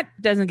then that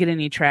doesn't get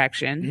any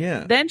traction.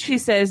 Yeah. Then she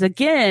says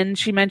again,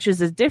 she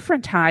mentions a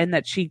different time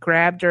that she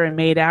grabbed her and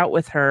made out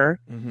with her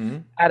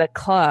at a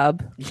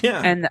club.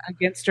 Yeah. And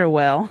against her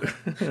will.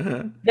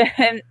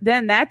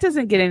 then that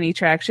doesn't get any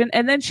traction.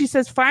 And then she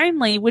says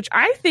finally, which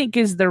I think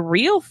is the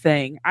real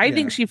thing. I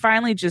think she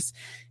finally just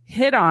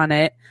hit on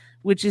it,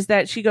 which is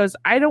that she goes,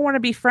 I don't want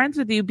to be friends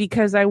with you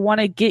because I want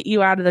to get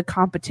you out of the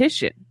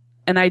competition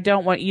and I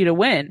don't want you to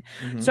win.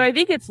 So I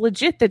think it's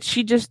legit that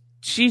she just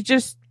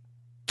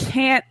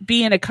can't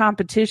be in a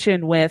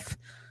competition with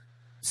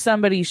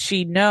somebody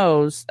she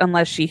knows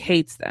unless she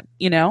hates them,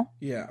 you know?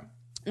 Yeah.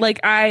 Like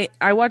I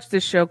watched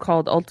this show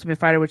called Ultimate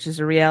Fighter, which is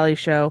a reality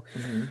show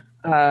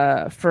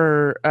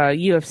for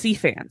UFC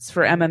fans,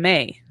 for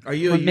MMA. Are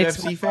you a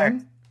UFC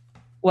fan?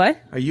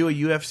 What? Are you a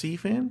UFC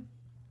fan?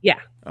 Yeah.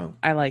 Oh.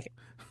 I like it.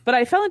 But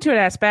I fell into it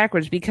ass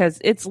backwards because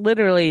it's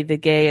literally the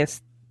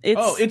gayest.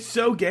 It's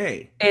so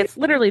gay. It's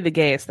literally the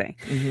gayest thing.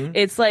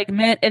 It's like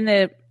men, and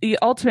the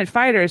Ultimate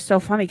Fighter is so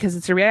funny because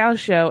it's a reality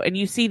show, and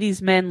you see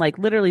these men like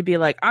literally be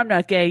like, "I'm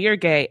not gay, you're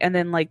gay," and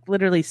then like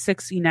literally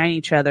 69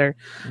 each other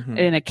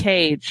in a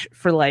cage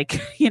for like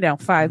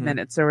 5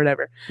 minutes or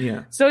whatever.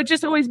 Yeah. So it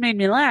just always made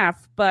me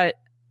laugh. But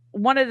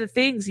one of the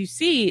things you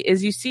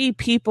see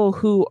people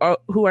who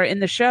are in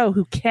the show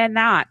who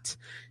cannot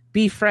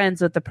be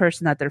friends with the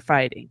person that they're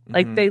fighting.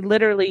 Like they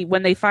literally,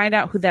 when they find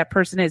out who that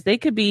person is, they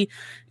could be,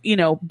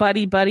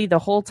 buddy the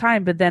whole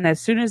time. But then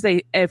as soon as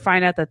they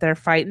find out that they're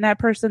fighting that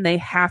person, they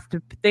have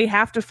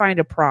to find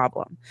a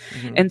problem.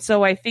 And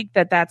so I think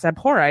that's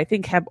Abhora. I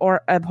think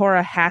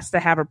Abhora has to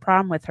have a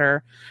problem with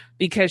her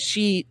because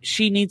she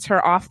needs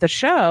her off the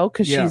show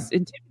because she's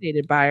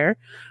intimidated by her.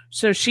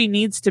 So she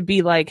needs to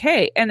be like,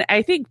 hey, and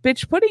I think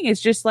Bitch Pudding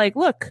is just like,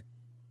 look,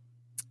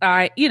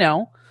 I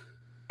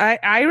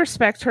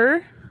respect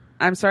her.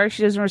 I'm sorry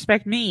she doesn't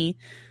respect me.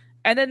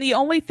 And then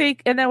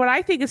what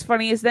I think is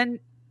funny is then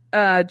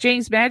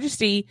James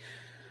Majesty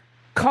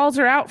calls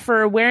her out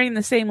for wearing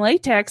the same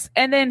latex.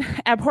 And then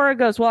Abhora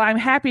goes, well, I'm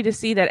happy to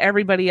see that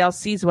everybody else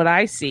sees what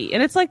I see.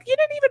 And it's like, you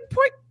didn't even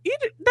point.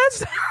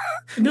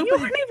 You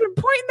weren't even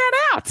pointing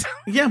that out.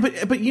 Yeah,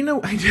 but I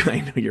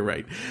know you're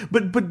right.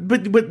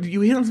 But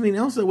you hit on something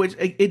else though, which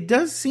it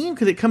does seem,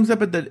 because it comes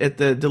up at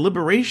the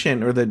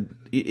deliberation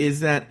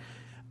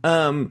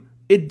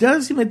it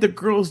does seem like the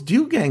girls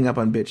do gang up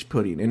on Bitch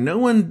Pudding, and no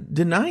one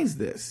denies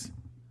this.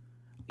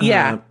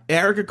 Yeah.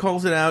 Erica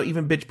calls it out.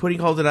 Even Bitch Pudding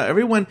calls it out.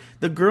 Everyone,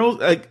 the girls,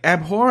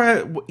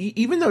 Abhora,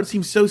 even though it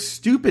seems so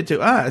stupid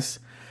to us,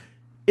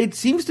 it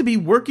seems to be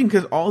working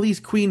because all these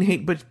queen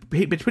hate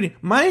Bitch Pudding.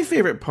 My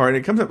favorite part,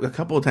 it comes up a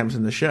couple of times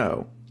in the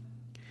show,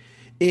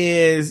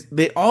 is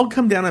they all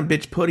come down on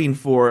Bitch Pudding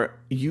for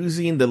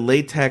using the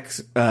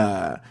latex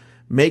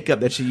makeup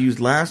that she used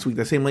last week,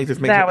 the same latex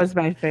makeup. That was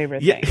my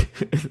favorite thing.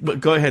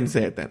 But go ahead and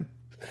say it then.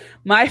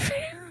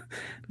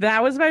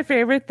 That was my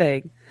favorite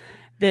thing.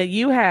 That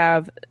you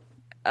have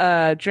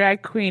a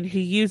drag queen who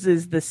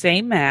uses the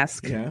same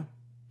mask. Yeah.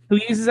 Who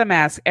uses a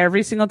mask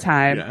every single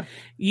time. Yeah.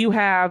 You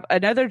have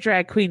another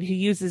drag queen who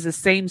uses the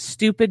same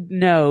stupid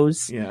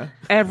nose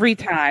every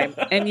time.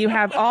 And you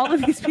have all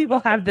of these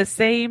people have the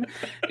same.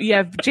 You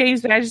have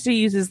James Majesty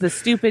uses the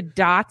stupid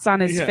dots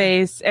on his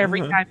face every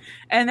time.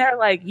 And they're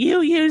like,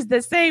 you use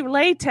the same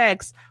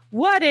latex.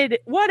 What a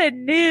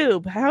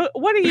noob.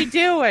 What are you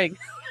doing?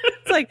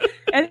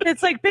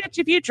 It's like, bitch,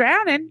 if you're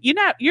drowning,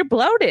 you're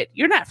bloated.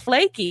 You're not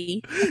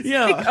flaky.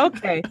 Yeah. Like,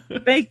 okay.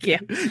 Thank you.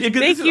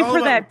 Thank you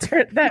for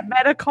that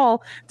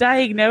medical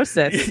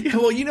diagnosis. Yeah,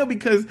 well,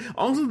 because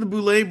also the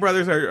Boulet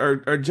brothers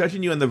are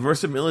judging you on the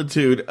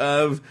verisimilitude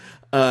of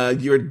how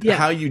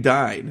you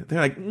died. They're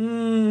like,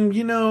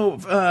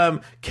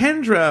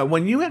 Kendra,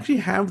 when you actually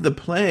have the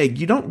plague,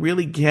 you don't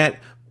really get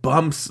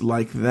bumps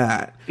like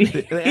that.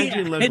 It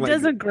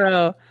doesn't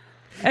grow.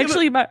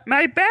 Actually,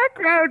 my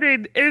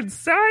background in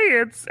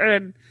science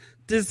and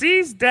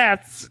disease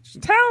deaths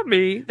tell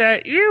me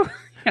that you.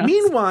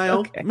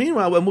 Meanwhile, and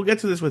we'll get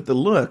to this with the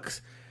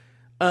looks,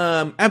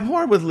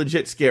 Abhora was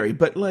legit scary,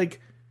 but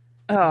like.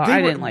 Oh,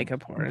 I didn't like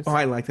Abhora's. Oh,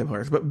 I liked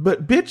Abhora's, but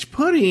Bitch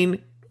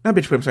Pudding, not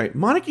Bitch Pudding, I'm sorry,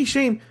 Monarchy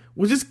Shame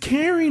was just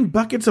carrying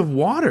buckets of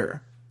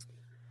water.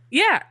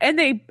 Yeah, and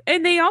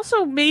they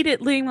also made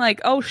it seem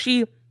like, oh,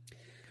 she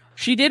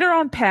did her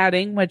own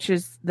padding, which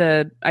is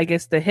the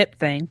hip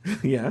thing.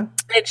 Yeah.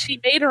 And she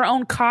made her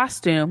own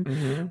costume,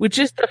 which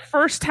is the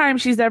first time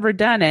she's ever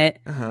done it.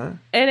 And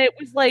it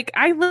was like,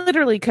 I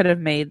literally could have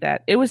made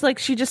that. It was like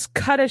she just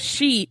cut a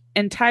sheet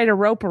and tied a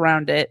rope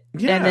around it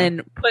and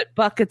then put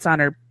buckets on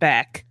her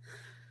back.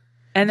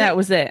 And that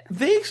was it.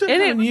 They should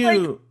have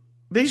knew.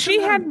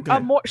 She had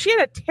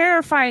a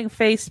terrifying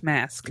face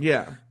mask.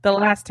 Yeah. The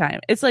last time.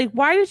 It's like,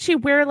 why did she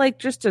wear like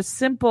just a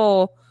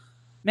simple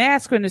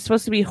mask when it's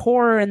supposed to be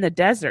horror in the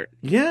desert?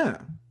 Yeah.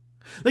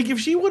 Like if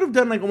she would have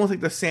done like almost like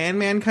the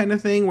Sandman kind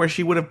of thing where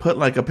she would have put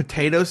like a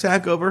potato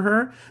sack over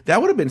her, that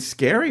would have been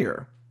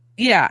scarier.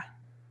 Yeah.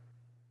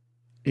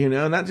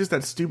 Not just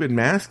that stupid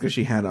mask that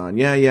she had on.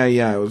 Yeah.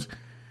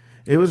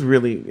 It was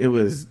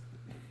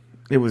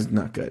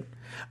not good.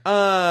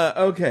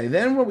 Okay.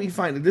 Then what we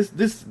find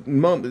this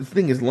moment, this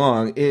thing is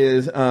long.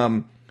 Is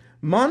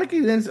Monarchy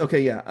then?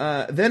 Okay,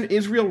 yeah. Then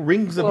Israel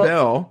rings a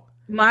bell.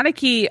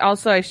 Monarchy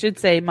also, I should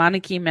say,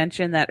 Monarchy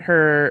mentioned that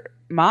her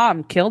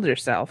mom killed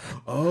herself.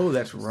 Oh,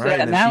 that's right. So,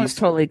 and that was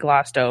totally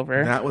glossed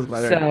over. That was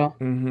so.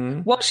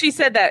 Well, she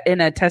said that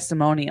in a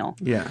testimonial.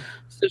 Yeah.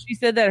 So she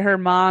said that her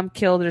mom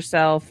killed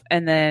herself,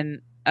 and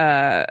then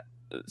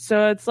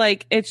so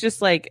it's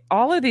just like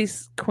all of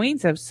these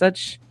queens have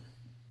such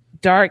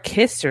dark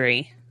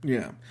history.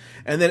 Yeah.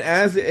 And then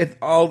as they're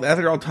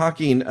all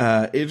talking,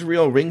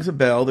 Israel rings a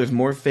bell. There's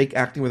more fake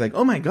acting with like,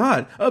 oh my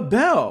God, a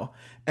bell.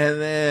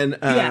 And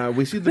then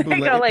we see the they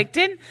go like,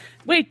 didn't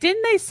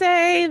they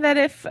say that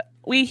if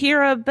we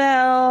hear a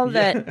bell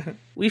that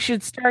we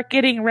should start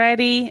getting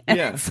ready? And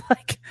it's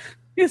like,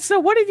 so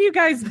what have you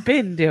guys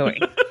been doing?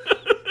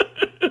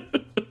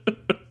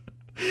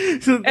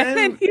 So and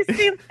then you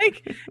see and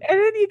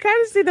then you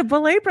kind of see the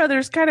Belay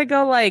brothers kind of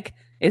go like,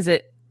 do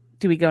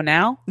we go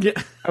now?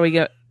 Yeah. Are we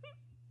go?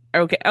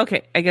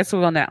 Okay. I guess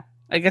we'll go now.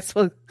 I guess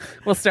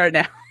we'll start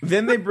now.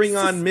 Then they bring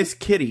on Miss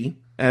Kitty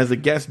as a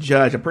guest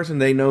judge, a person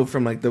they know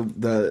from like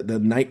the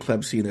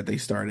nightclub scene that they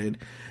started,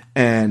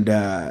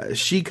 and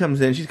she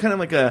comes in. She's kind of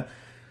like a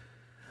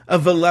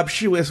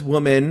voluptuous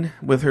woman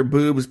with her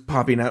boobs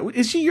popping out.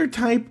 Is she your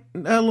type,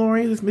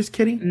 Lori? This Miss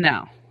Kitty?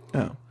 No.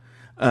 Oh.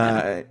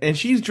 And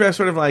she's dressed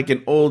sort of like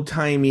an old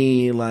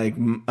timey like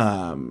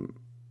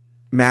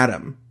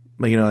madam,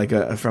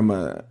 like from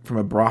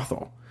a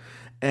brothel.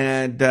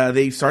 And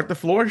they start the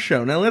floor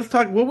show. Now let's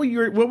talk. What were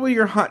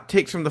your hot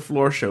takes from the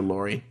floor show,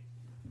 Lori?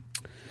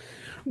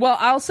 Well,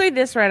 I'll say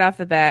this right off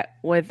the bat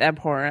with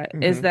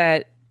Abhorra is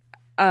that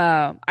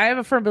I have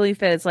a firm belief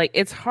that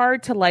it's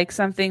hard to like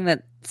something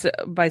that's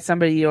by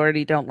somebody you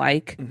already don't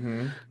like.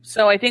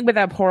 So I think with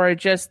Abhorra,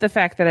 just the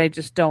fact that I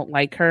just don't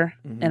like her,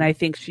 and I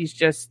think she's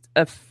just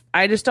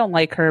I just don't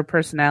like her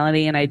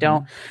personality, and I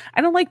don't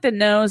like the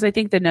nose. I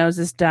think the nose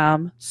is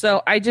dumb.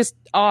 So I just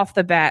off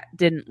the bat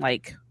didn't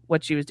like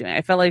what she was doing.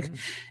 I felt like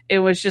it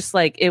was just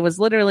like it was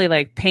literally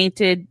like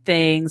painted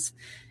things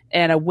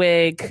and a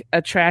wig,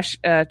 a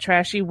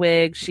trashy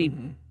wig. She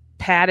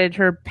patted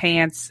her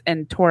pants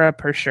and tore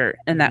up her shirt,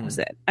 and that was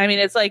it. I mean,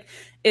 it's like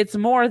it's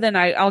more than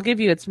I'll give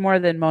you. It's more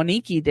than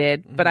Monique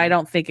did, but I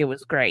don't think it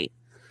was great.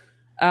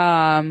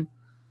 I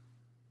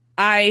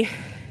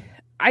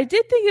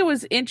did think it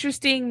was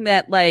interesting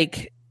that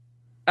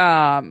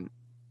I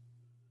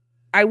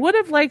would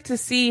have liked to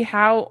see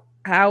how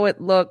it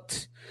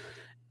looked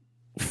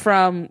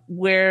from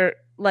where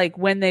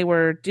when they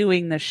were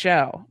doing the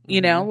show,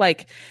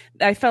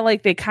 I felt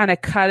like they kind of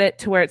cut it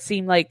to where it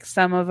seemed like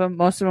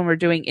most of them were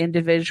doing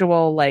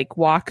individual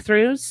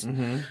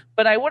walkthroughs,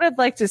 but I would have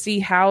liked to see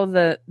how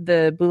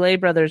the Boulet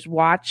brothers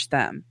watched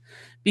them,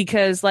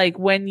 because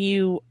when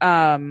you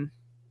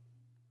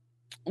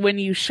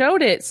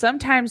showed it,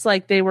 sometimes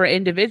they were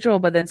individual,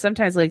 but then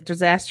sometimes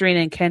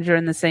Disasterina and Kendra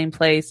in the same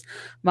place,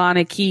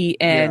 Monarchy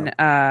and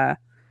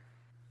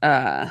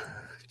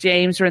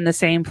James were in the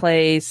same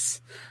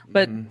place,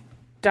 but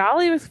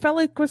Dolly was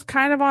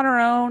kind of on her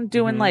own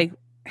doing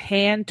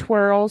hand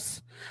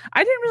twirls.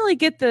 I didn't really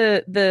get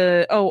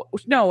the oh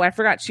no, I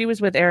forgot she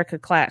was with Erica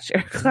Clash.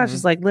 Erica Clash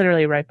is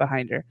literally right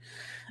behind her.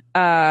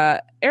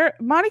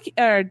 Monarchy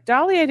or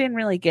Dolly, I didn't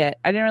really get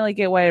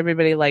why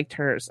everybody liked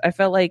hers. I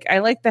felt like I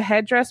liked the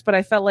headdress, but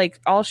I felt like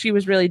all she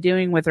was really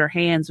doing with her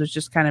hands was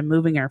just kind of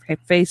moving her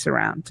face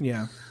around.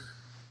 Yeah.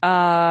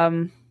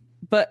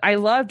 But I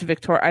loved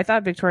Victoria. I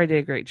thought Victoria did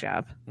a great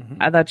job.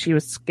 I thought she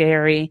was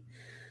scary,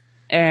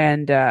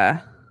 and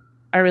I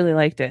really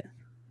liked it.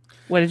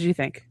 What did you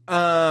think?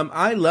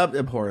 I loved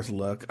Abhorra's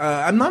look.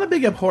 I'm not a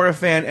big Abhorra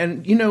fan,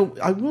 and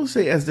I will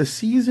say as the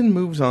season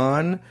moves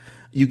on,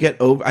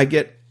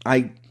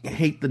 I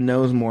hate the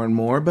nose more and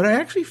more, but I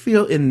actually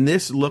feel in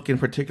this look in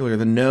particular,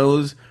 the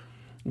nose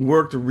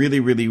worked really,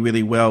 really,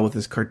 really well with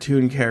this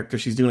cartoon character.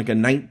 She's doing a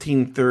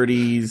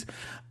 1930s,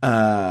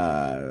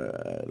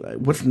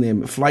 what's the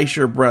name?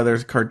 Fleischer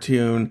Brothers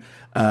cartoon,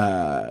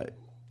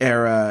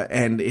 era,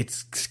 and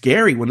it's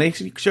scary when they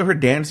show her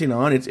dancing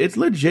on. It's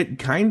legit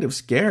kind of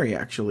scary,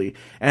 actually,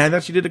 and I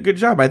thought she did a good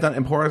job. I thought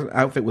Abhorra's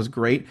outfit was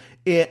great.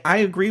 I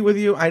agree with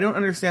you. I don't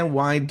understand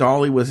why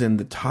Dolly was in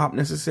the top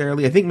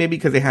necessarily. I think maybe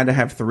because they had to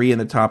have 3 in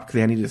the top because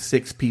they needed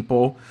 6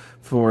 people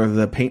for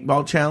the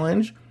paintball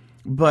challenge.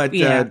 But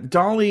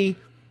Dolly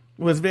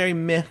was very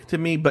meh to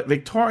me. But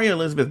Victoria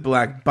Elizabeth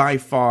Black, by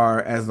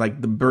far, as the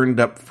burned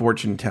up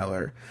fortune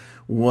teller,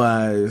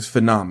 was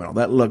phenomenal.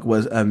 That look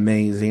was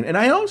amazing. And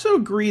I also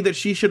agree that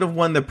she should have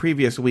won the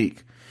previous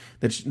week.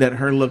 That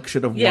her look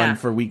should have won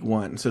for week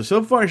 1.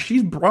 So far,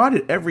 she's brought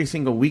it every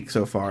single week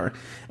so far.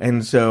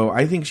 And so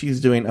I think she's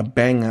doing a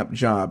bang-up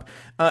job.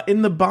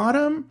 In the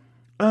bottom,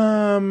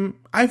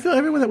 I feel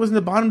everyone that was in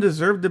the bottom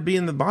deserved to be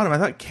in the bottom. I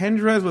thought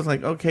Kendra's was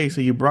okay, so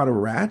you brought a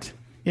rat,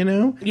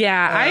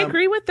 Yeah, I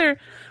agree with their...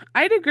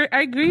 I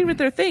agree with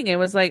their thing. It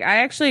was I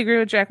actually agree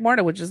with Jack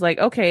Morta, which is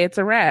okay, it's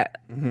a rat.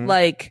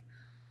 What?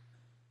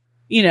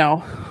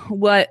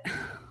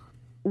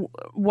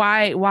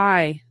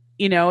 Why?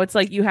 You know, it's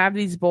like you have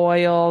these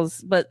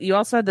boils, but you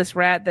also have this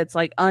rat that's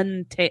like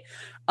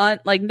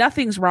like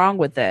nothing's wrong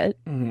with it,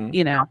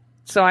 you know.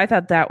 So I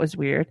thought that was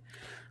weird.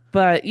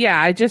 But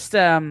yeah, I just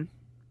I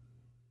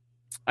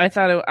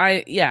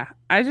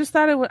just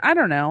thought it was, I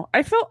don't know.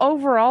 I felt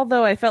overall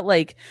though, I felt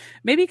like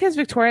maybe because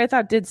Victoria I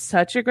thought did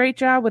such a great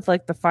job with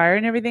like the fire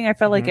and everything, I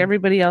felt like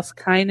everybody else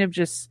kind of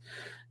just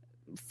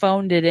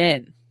phoned it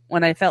in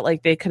when I felt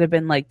like they could have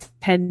been like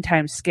 10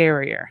 times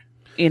scarier,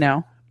 you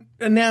know.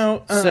 And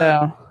now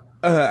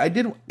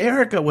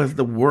Erica was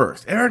the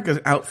worst. Erica's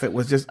outfit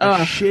was just a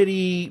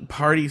shitty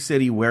Party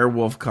City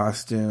werewolf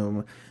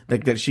costume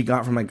that she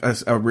got from like I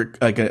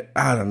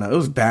don't know. It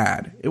was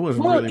bad. It was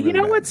really you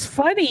know bad. What's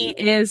funny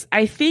is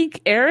I think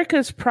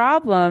Erica's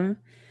problem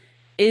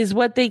is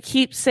what they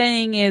keep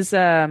saying is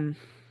who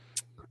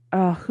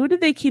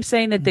did they keep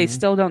saying that they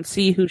still don't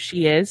see who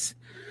she is?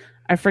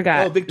 I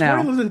forgot. Oh,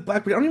 Victoria lives in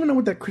black, but I don't even know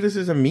what that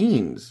criticism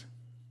means.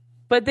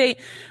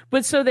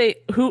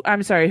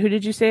 I'm sorry, who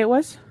did you say it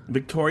was?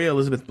 Victoria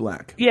Elizabeth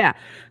Black. Yeah.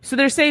 So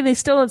they're saying they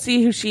still don't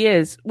see who she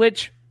is,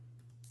 which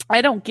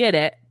I don't get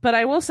it. But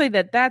I will say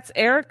that that's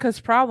Erica's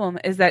problem,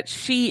 is that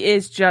she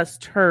is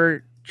just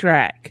her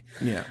drag.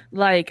 Yeah.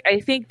 Like, I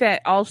think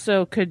that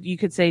also you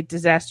could say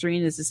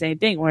Disasterine is the same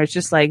thing, where it's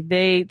just like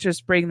they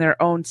just bring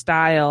their own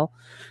style.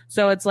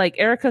 So it's like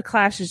Erica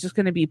Clash is just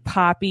going to be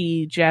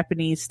poppy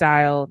Japanese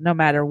style no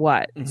matter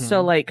what.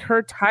 So like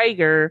her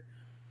tiger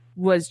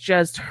was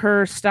just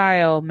her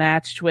style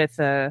matched with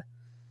a,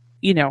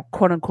 you know,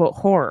 quote unquote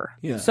horror.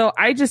 Yeah. So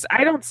I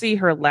don't see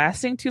her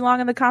lasting too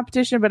long in the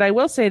competition, but I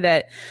will say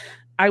that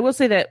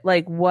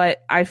like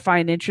what I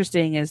find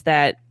interesting is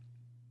that,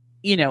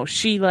 you know,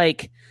 she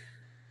like,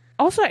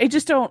 also I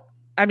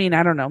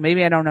don't know,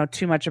 maybe I don't know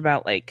too much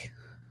about like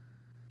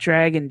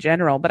drag in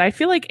general, but I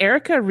feel like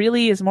Erica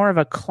really is more of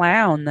a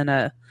clown than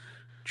a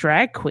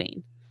drag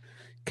queen.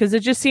 'Cause it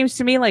just seems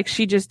to me like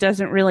she just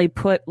doesn't really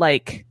put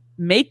like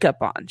makeup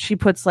on. She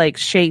puts like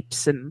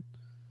shapes and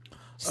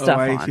stuff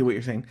on. I see what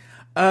you're saying.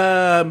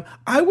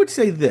 I would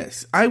say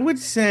this. I would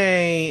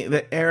say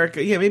that Erica,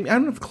 maybe, I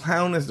don't know if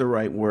clown is the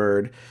right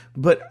word,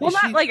 but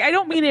not like, I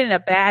don't mean it in a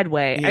bad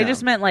way. Yeah. I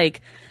just meant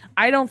like,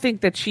 I don't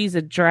think that she's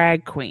a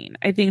drag queen.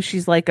 I think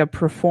she's like a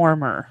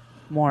performer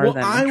more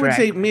than I a would drag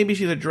say queen. maybe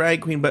she's a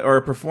drag queen, or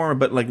a performer,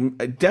 but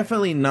like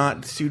definitely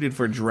not suited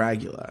for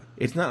Dragula.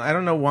 It's not. I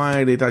don't know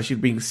why they thought she'd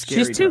be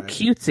scary. She's too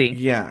cutesy.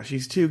 Yeah,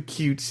 she's too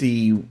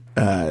cutesy,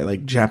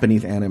 like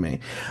Japanese anime.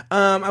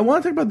 I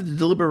want to talk about the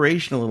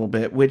deliberation a little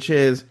bit, which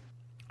is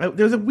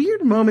there's a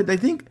weird moment. I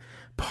think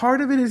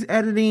part of it is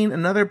editing.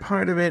 Another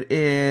part of it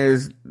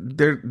is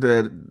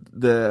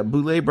the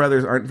Boulet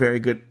brothers aren't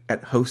very good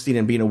at hosting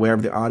and being aware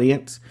of the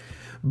audience.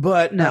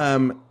 But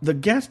the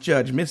guest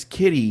judge, Miss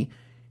Kitty,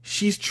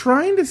 she's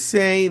trying to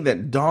say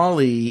that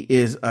Dolly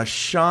is a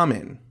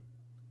shaman,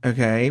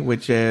 okay,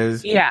 which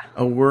is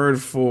a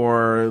word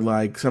for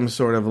like some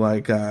sort of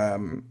like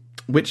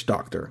witch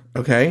doctor,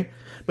 okay?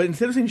 But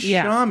instead of saying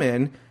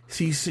shaman,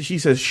 she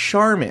says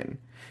Charmin.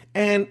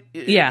 And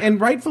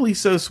rightfully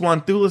so,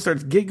 Swan Thula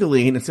starts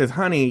giggling and says,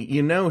 "Honey,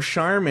 you know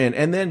Charmin."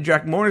 And then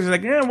Jack Morris is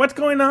like, "Yeah, what's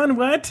going on?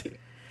 What?"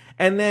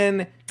 And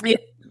then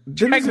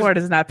Jack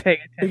Morris is not paying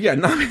attention. Yeah,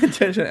 not paying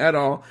attention at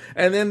all.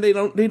 And then they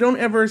don't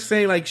ever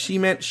say like she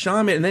meant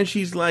shaman. And then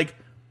she's like,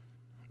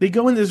 they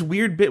go in this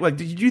weird bit like,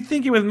 did you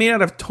think it was made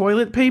out of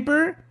toilet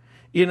paper?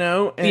 You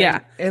know?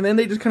 And, and then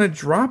they just kind of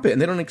drop it,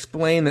 and they don't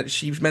explain that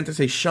she meant to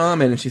say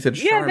shaman, and she said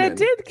Charmin. Yeah, that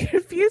did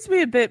confuse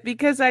me a bit,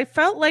 because I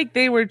felt like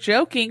they were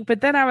joking, but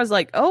then I was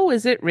like, oh,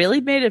 is it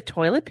really made of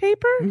toilet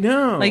paper?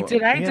 No. Like,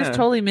 did I just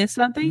totally miss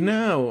something?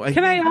 No.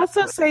 Can I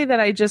also say that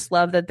I just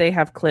love that they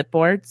have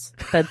clipboards?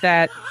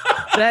 That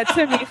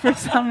to me, for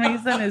some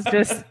reason, is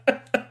just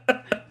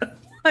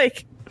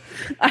like,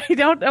 I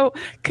don't know,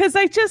 because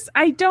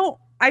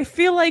I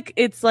feel like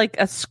it's like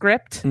a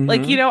script.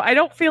 Like, you know, I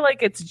don't feel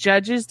like it's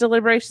judges'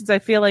 deliberations. I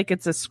feel like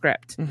it's a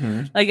script.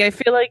 Like, I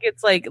feel like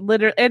it's like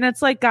literally, and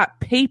it's like got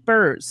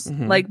papers,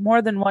 like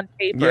more than one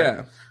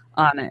paper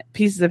on it,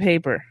 pieces of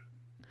paper.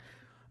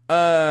 All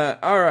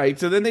right.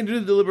 So then they do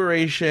the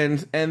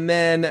deliberations, and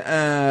then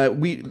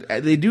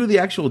they do the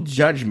actual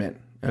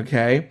judgment.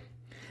 Okay.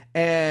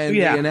 And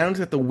they announce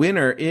that the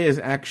winner is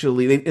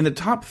actually, in the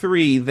top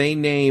three, they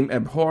name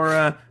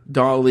Abhora,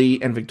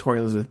 Dolly, and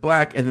Victoria Elizabeth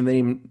Black, and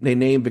then they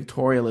name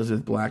Victoria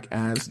Elizabeth Black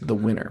as the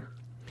winner.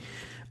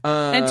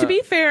 And to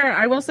be fair,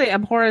 I will say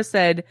Abhora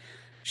said,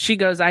 she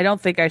goes, I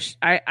don't think I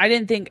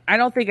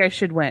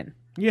should win.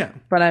 Yeah.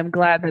 But I'm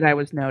glad that I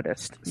was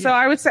noticed. Yeah. So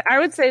I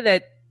would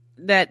say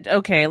that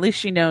okay, at least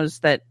she knows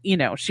that, you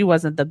know, she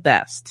wasn't the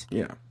best.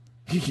 Yeah.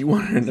 You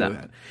want her to know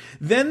that.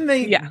 Then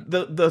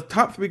the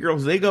top three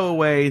girls, they go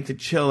away to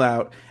chill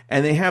out,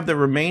 and they have the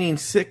remaining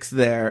six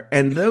there,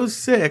 and those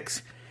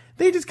six,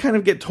 they just kind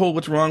of get told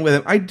what's wrong with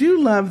them. I do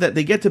love that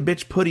they get to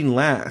Bitch Pudding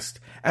last,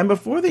 and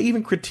before they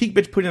even critique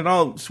Bitch Pudding at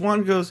all,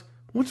 Swan goes,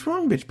 "What's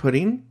wrong, Bitch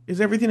Pudding? Is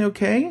everything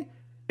okay?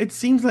 It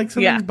seems like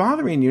something's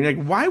bothering you."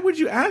 Like, why would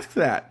you ask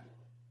that?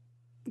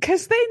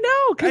 Because they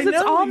know, because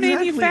it's all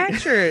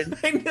manufactured.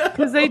 I know.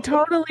 Because they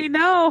totally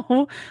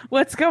know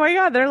what's going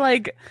on. They're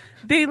like,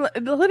 they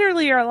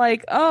literally are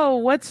like, oh,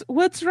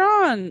 what's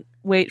wrong?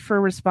 Wait for a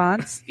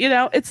response.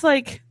 It's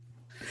like,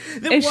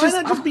 then why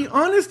not just be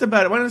honest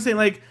about it? Why not say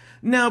like,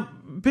 now,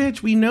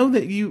 bitch, we know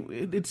that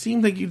it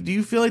seems like do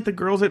you feel like the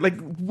girls are like,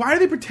 why are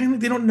they pretending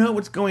like they don't know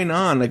what's going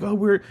on? Like, oh,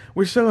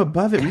 we're so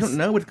above it. We don't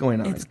know what's going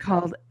on. It's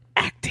called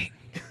acting.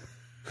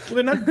 Well,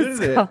 they're not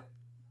good at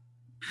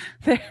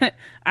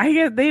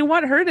it. They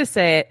want her to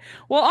say it.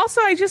 Well,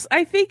 also,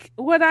 I think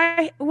what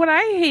I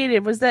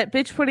hated was that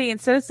bitch putting,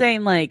 instead of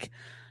saying like,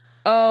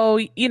 oh,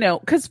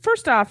 because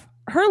first off,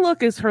 her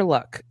look is her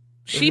look.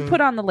 She put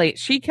on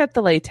she kept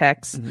the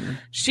latex. Mm-hmm.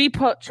 She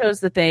chose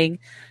the thing,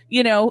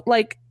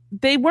 like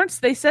they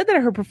said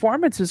that her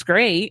performance was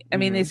great. I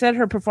mean, they said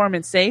her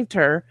performance saved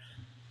her,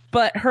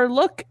 but her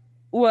look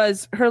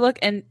was her look.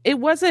 And it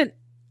wasn't,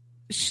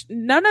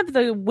 none of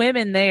the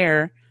women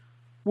there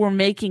were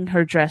making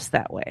her dress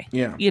that way.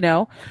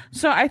 Yeah.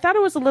 So I thought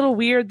it was a little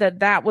weird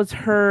that was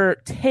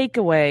her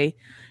takeaway,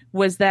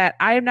 was that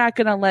I'm not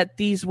going to let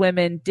these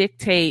women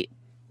dictate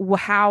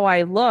how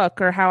I look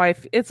or how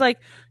it's like,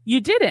 you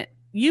didn't.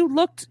 You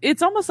looked,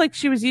 it's almost like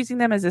she was using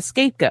them as a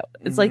scapegoat.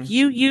 It's like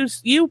you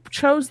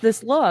chose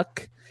this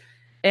look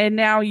and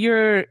now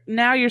you're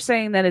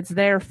saying that it's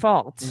their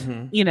fault.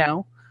 Mm-hmm.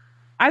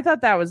 I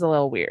thought that was a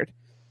little weird.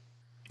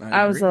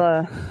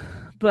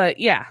 But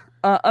yeah,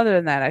 other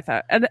than that, I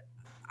thought, and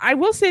I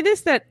will say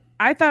this, that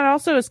I thought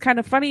also is kind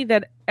of funny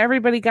that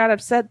everybody got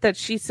upset that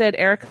she said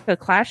Erica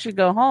Klash should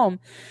go home.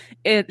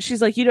 And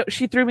she's like,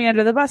 she threw me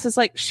under the bus. It's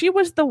like, she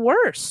was the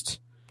worst.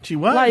 She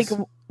was. Like,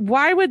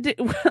 why would,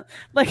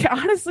 like,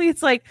 honestly,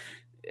 it's like,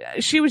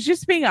 she was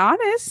just being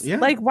honest. Yeah.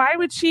 Like, why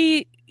would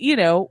she,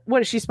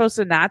 what is she supposed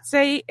to not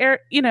say? And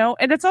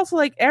it's also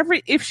like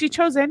if she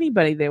chose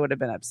anybody, they would have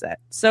been upset.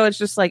 So it's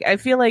just like, I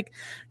feel like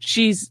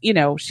she's,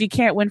 she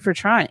can't win for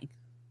trying.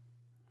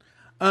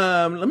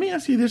 Let me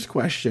ask you this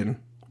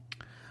question.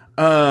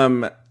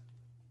 Did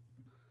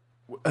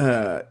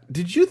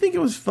you think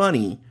it was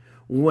funny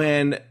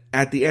when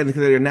at the end,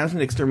 because they're announcing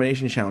the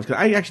extermination challenge,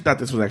 because I actually thought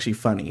this was actually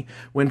funny,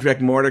 when Drek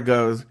Morta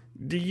goes,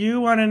 do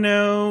you want to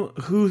know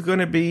who's going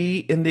to be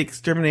in the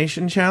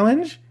extermination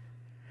challenge?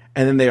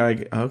 And then they're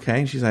like, okay.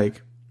 And she's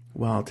like,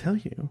 well, I'll tell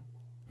you.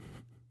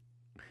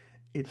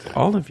 It's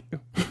all of you.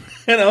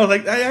 And I was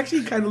like, I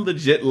actually kind of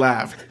legit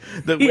laughed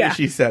the way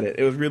she said it.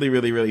 It was really,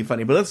 really, really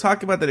funny. But let's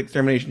talk about that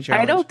extermination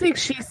challenge. I don't think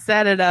she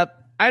set it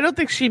up. I don't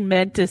think she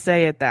meant to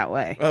say it that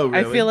way. Oh, really?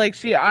 I feel like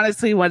she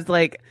honestly was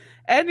like,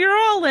 and you're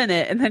all in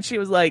it. And then she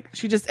was like,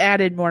 she just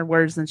added more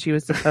words than she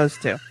was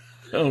supposed to.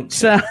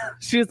 So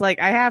she was like,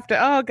 I have to,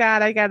 oh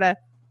God, I gotta.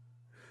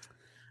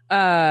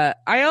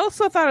 I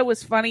also thought it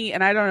was funny,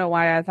 and I don't know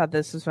why I thought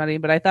this was funny,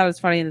 but I thought it was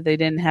funny that they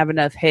didn't have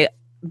enough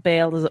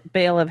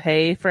bale of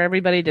hay for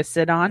everybody to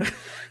sit on.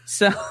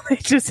 So they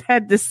just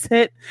had to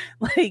sit,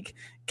 like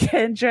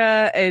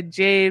Kendra and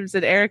James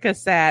and Erica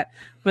sat,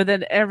 but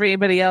then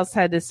everybody else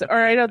had to,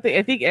 or I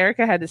think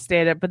Erica had to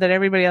stand up, but then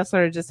everybody else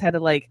sort of just had to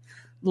like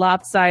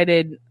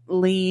lopsided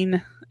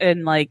lean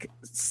and like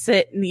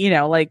sit,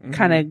 like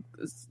kind of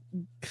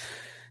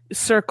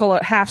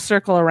half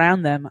circle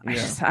around them. I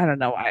don't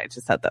know why. I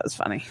just thought that was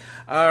funny.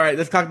 All right,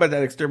 let's talk about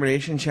that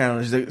extermination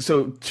challenge.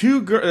 So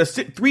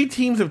 3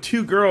 teams of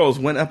 2 girls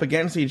went up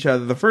against each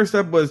other. The first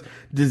up was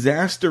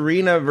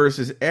Disasterina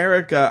versus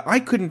Erica. I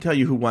couldn't tell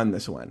you who won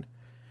this one.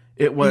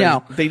 It was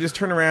They just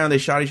turned around, they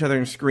shot each other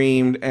and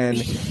screamed. And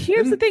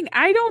here's the thing: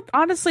 I don't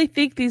honestly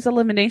think these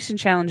elimination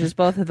challenges,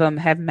 both of them,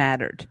 have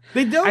mattered.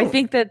 They don't. I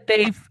think that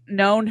they've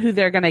known who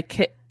they're going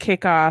to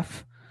kick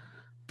off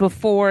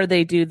before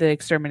they do the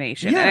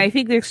extermination. Yeah. And I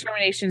think the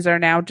exterminations are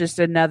now just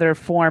another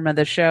form of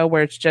the show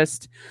where it's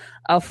just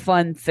a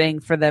fun thing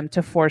for them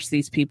to force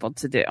these people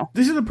to do.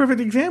 This is a perfect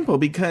example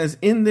because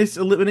in this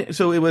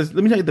so it was,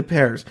 let me tell you the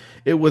pairs.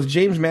 It was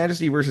James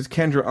Majesty versus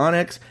Kendra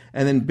Onyx,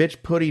 and then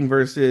Bitch Pudding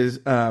versus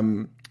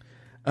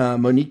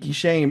Monique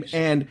Shame.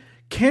 And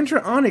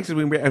Kendra Onyx,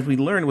 as we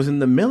learned, was in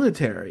the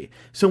military.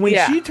 So when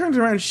she turns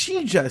around,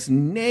 she just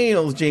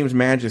nails James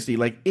Majesty,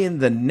 like in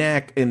the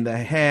neck, in the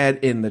head,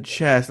 in the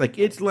chest. Like,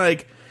 it's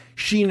like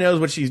she knows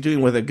what she's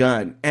doing with a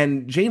gun.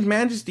 And James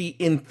Majesty,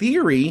 in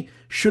theory,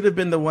 should have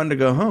been the one to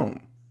go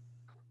home.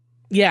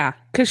 Yeah,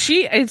 because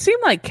it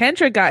seemed like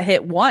Kendra got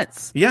hit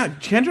once. Yeah,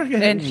 Kendra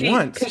got hit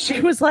once. Because she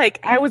was like,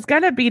 I was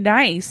going to be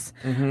nice,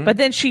 but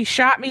then she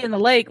shot me in the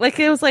leg. Like,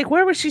 it was like,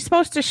 where was she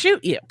supposed to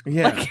shoot you?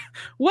 Yeah. Like,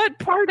 what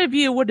part of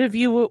you would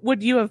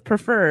you have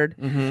preferred?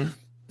 Mm-hmm.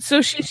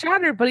 So she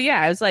shot her, but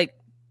yeah, it was like,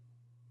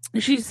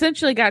 she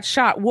essentially got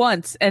shot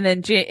once, and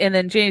then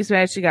James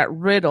Majesty got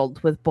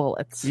riddled with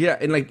bullets. Yeah,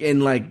 in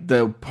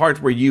the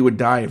parts where you would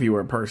die if you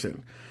were a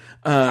person.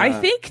 I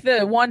think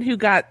the one who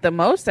got the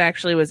most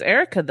actually was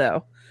Erica,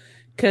 though,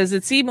 because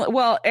it seemed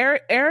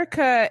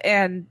Erica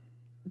and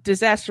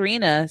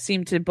Disasterina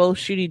seemed to both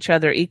shoot each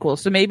other equal.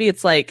 So maybe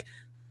it's like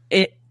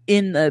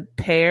in the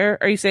pair?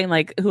 Are you saying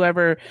like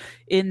whoever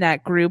in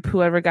that group,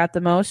 whoever got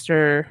the most,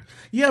 or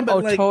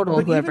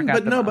whoever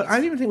got the most? But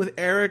I even think with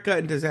Erica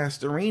and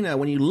Disasterina,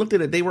 when you looked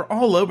at it, they were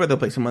all over the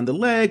place. Some on the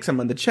leg, some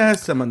on the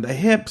chest, some on the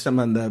hip, some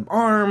on the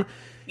arm.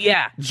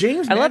 Yeah,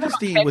 James I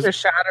Majesty love how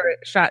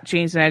shot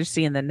James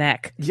Majesty in the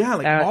neck. Yeah,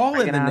 like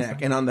all in the neck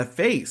and on the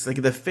face, like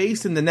the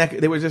face and the neck.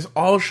 They were just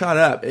all shot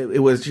up. It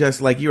was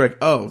just like you're like,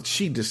 oh,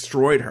 she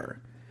destroyed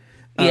her.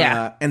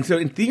 Yeah, and so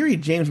in theory,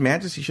 James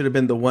Majesty should have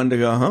been the one to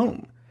go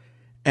home.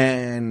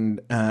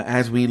 And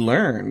as we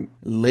learn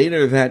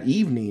later that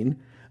evening,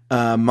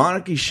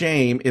 Monarchy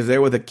Shame is there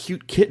with a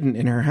cute kitten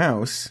in her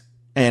house,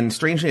 and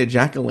strangely a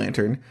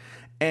jack-o'-lantern.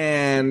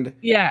 And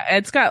yeah,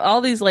 it's got all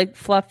these like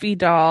fluffy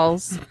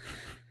dolls.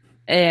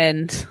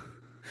 And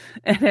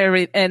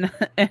the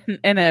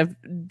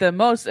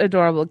most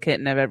adorable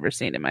kitten I've ever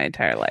seen in my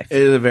entire life.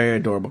 It is a very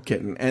adorable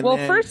kitten. And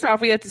first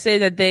off, we have to say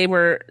that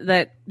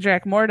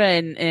Drac Morta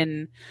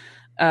and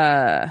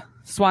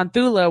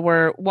Swanthula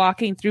were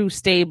walking through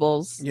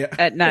stables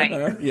at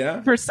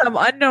night. For some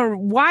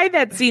unknown why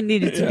that scene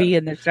needed to be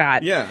in the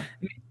shot. Yeah.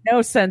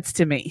 No sense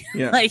to me.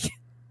 Yeah. Like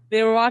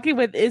they were walking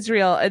with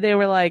Israel and they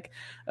were like,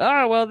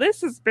 oh, well,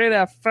 this has been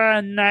a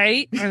fun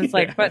night. And it's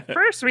like, but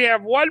first we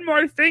have one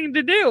more thing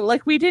to do.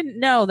 Like, we didn't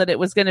know that it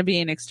was going to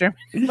be an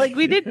extermination. Like,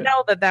 we didn't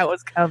know that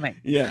was coming.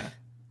 Yeah.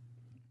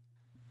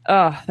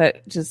 Oh,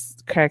 that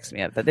just cracks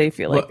me up that they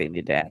feel like they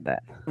need to add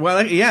that.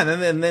 Well, yeah,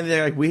 and then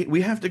they're like,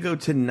 we have to go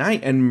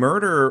tonight and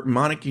murder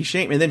Monarchy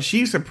Shame. And then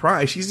she's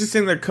surprised. She's just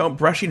sitting there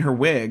brushing her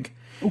wig.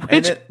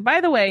 Which,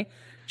 by the way,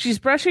 she's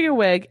brushing her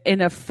wig in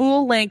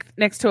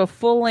next to a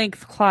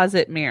full-length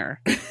closet mirror.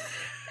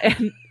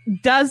 And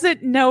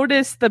doesn't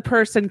notice the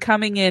person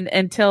coming in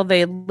until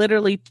they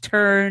literally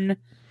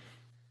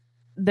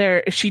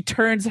she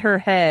turns her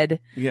head.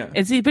 Yeah.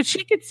 But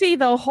she could see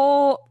the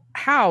whole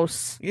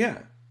house. Yeah.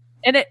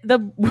 And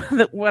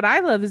what I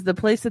love is the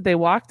place that they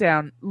walk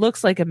down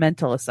looks like a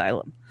mental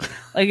asylum.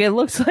 Like it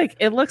looks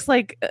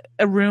like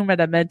a room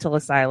at a mental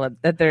asylum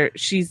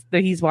that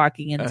he's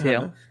walking into.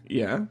 Uh-huh.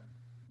 Yeah.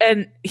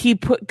 And he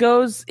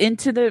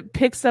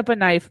picks up a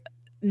knife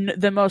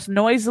the most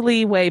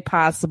noisily way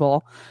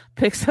possible,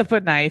 picks up a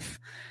knife,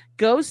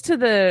 goes to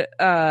the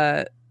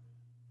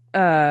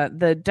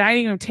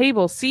dining room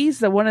table,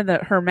 sees one of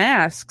her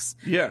masks,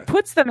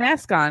 puts the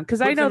mask on,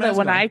 because I know that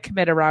when I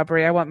commit a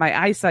robbery, I want my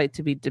eyesight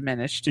to be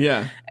diminished.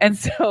 Yeah. And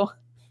so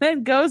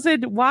then goes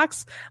and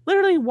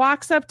literally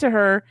walks up to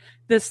her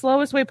the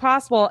slowest way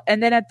possible,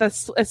 and then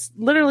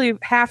literally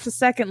half a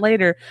second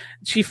later,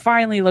 she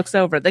finally looks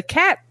over. The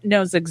cat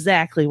knows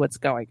exactly what's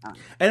going on.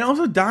 And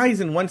also dies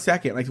in 1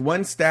 second. Like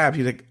one stab,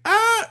 she's like,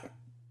 ah!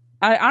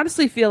 I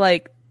honestly feel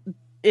like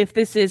if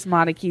this is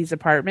Monarchy's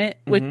apartment,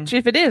 which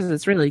if it is,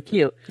 it's really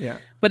cute. Yeah.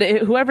 But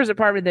whoever's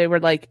apartment, they were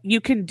like, you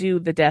can do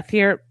the death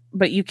here,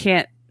 but you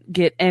can't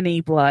get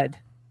any blood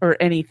or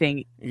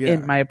anything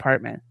in my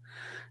apartment.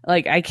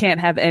 Like, I can't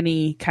have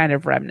any kind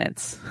of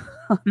remnants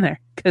on there,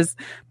 because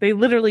they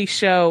literally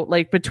show,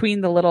 like, between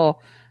the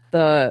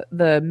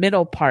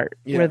middle part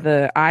where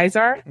the eyes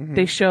are,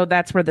 they show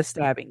that's where the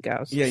stabbing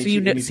goes. Yeah, so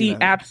you see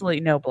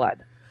absolutely no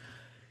blood.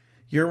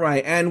 You're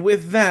right. And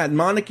with that,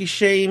 Monarchy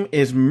Shame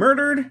is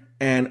murdered,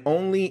 and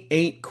only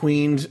 8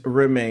 queens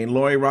remain.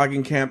 Lori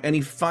Roggenkamp,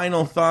 any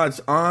final thoughts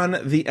on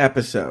the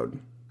episode?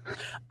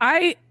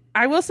 I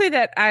will say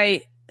that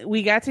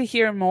we got to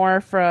hear more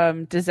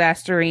from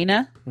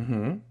Disasterina,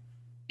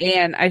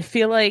 and I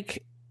feel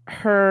like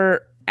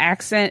her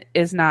accent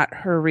is not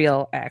her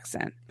real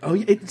accent. Oh,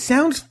 it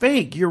sounds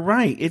fake. You're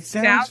right. It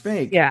sounds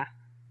fake. Yeah.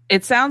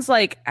 It sounds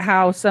like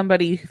how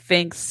somebody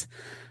thinks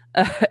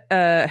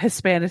a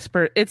Hispanic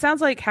person. It sounds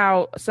like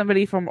how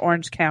somebody from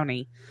Orange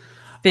County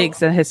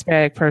thinks a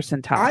Hispanic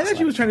person talks. I thought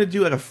she was trying to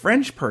do like a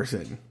French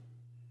person.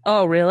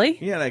 Oh, really?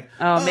 Yeah, like,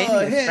 maybe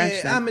hey,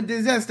 French then. I'm a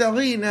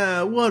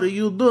Disasterina. What are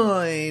you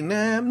doing?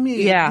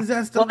 Me, yeah.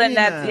 Disasterina. Well, then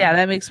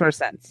that makes more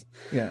sense.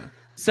 Yeah.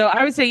 So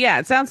I would say,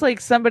 it sounds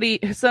like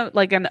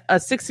like a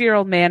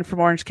 6-year-old man from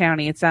Orange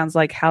County. It sounds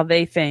like how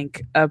they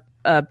think a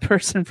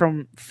person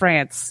from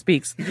France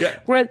speaks. Yeah.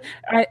 Where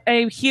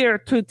I'm here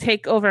to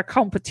take over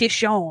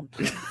competition.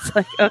 It's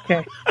like,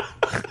 okay.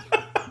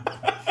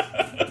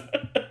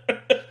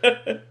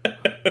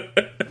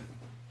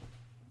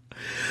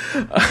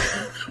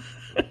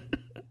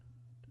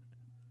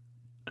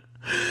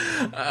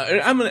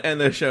 I'm going to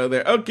end the show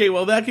there. Okay,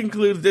 well, that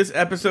concludes this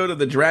episode of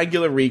the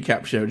Dragula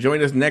Recap Show.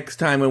 Join us next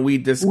time when we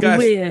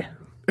discuss,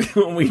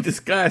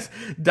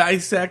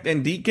 dissect,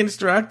 and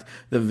deconstruct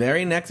the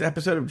very next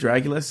episode of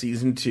Dragula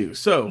Season 2.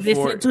 So,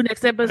 listen to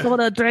next episode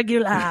of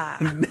Dragula.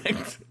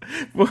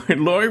 For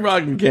Lori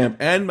Roggenkamp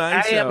and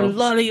myself, I am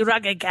Lori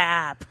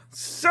Roggenkamp.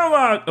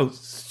 So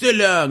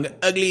long,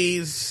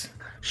 uglies.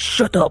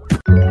 Shut up.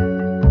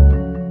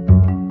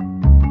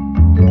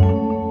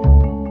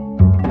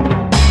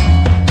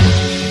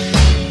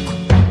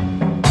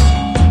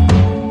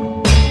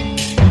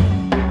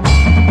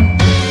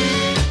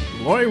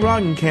 Lori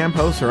Roggenkamp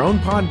hosts her own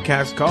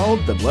podcast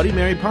called The Bloody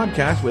Mary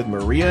Podcast with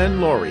Maria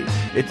and Lori.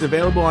 It's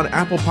available on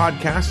Apple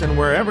Podcasts and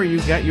wherever you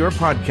get your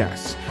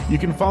podcasts. You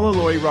can follow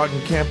Lori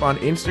Roggenkamp on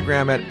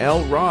Instagram at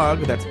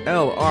LROG, that's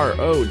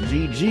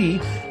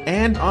LROGG,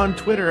 and on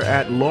Twitter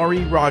at Lori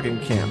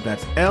Roggenkamp,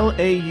 that's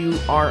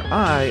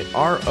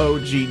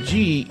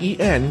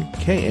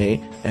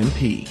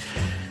LAURIROGGENKAMP.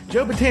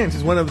 Joe Betance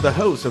is one of the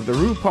hosts of the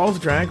RuPaul's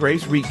Drag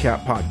Race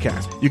Recap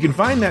podcast. You can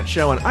find that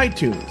show on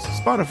iTunes,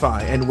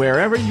 Spotify, and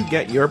wherever you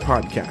get your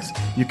podcasts.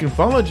 You can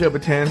follow Joe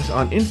Betance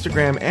on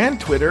Instagram and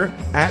Twitter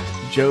at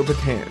Joe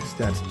Betance.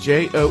 That's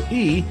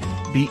JoeBetance.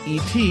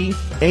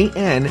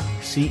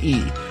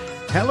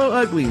 Hello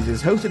Uglies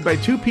is hosted by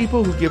two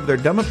people who give their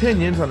dumb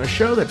opinions on a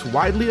show that's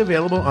widely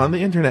available on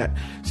the internet.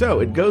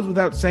 So it goes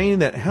without saying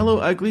that Hello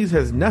Uglies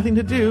has nothing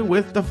to do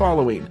with the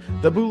following: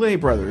 the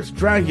Boulet Brothers,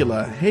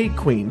 Dragula, Hey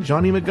Queen,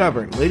 Johnny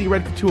McGovern, Lady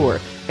Red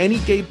Couture, Any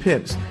Gay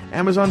Pimps,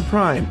 Amazon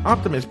Prime,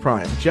 Optimus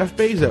Prime, Jeff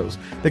Bezos,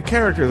 the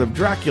characters of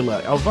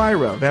Dracula,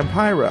 Elvira,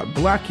 Vampira,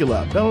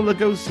 Blackula, Bela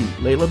Lugosi,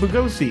 Layla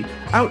Bugosi,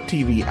 Out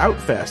TV,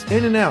 Outfest,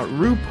 In and Out,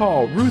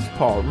 RuPaul, Ruth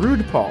Paul,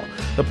 Rude Paul,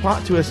 the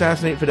plot to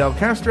assassinate Fidel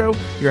Castro,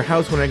 Your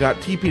House When I Got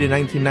TP'd in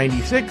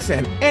 1996,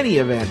 and any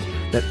event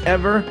that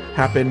ever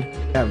happened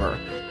ever.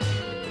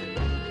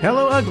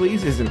 Hello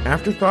Uglies is an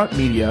Afterthought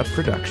Media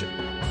production.